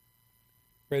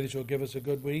 Pray that you'll give us a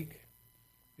good week.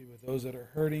 Be with those that are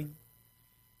hurting.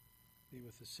 Be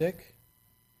with the sick.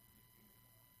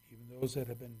 Even those that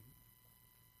have been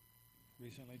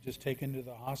recently just taken to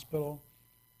the hospital.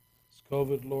 This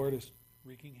COVID, Lord, is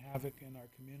wreaking havoc in our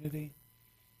community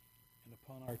and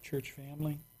upon our church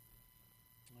family.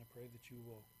 And I pray that you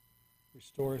will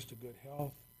restore us to good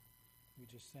health. We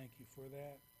just thank you for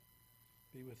that.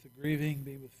 Be with the grieving.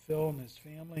 Be with Phil and his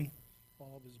family,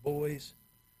 all of his boys.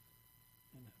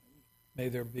 And may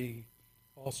there be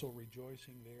also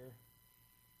rejoicing there,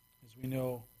 as we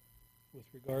know, with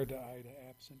regard to Ida,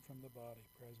 absent from the body,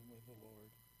 present with the Lord.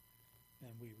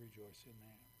 And we rejoice in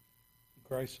that. In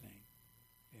Christ's name,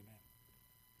 amen.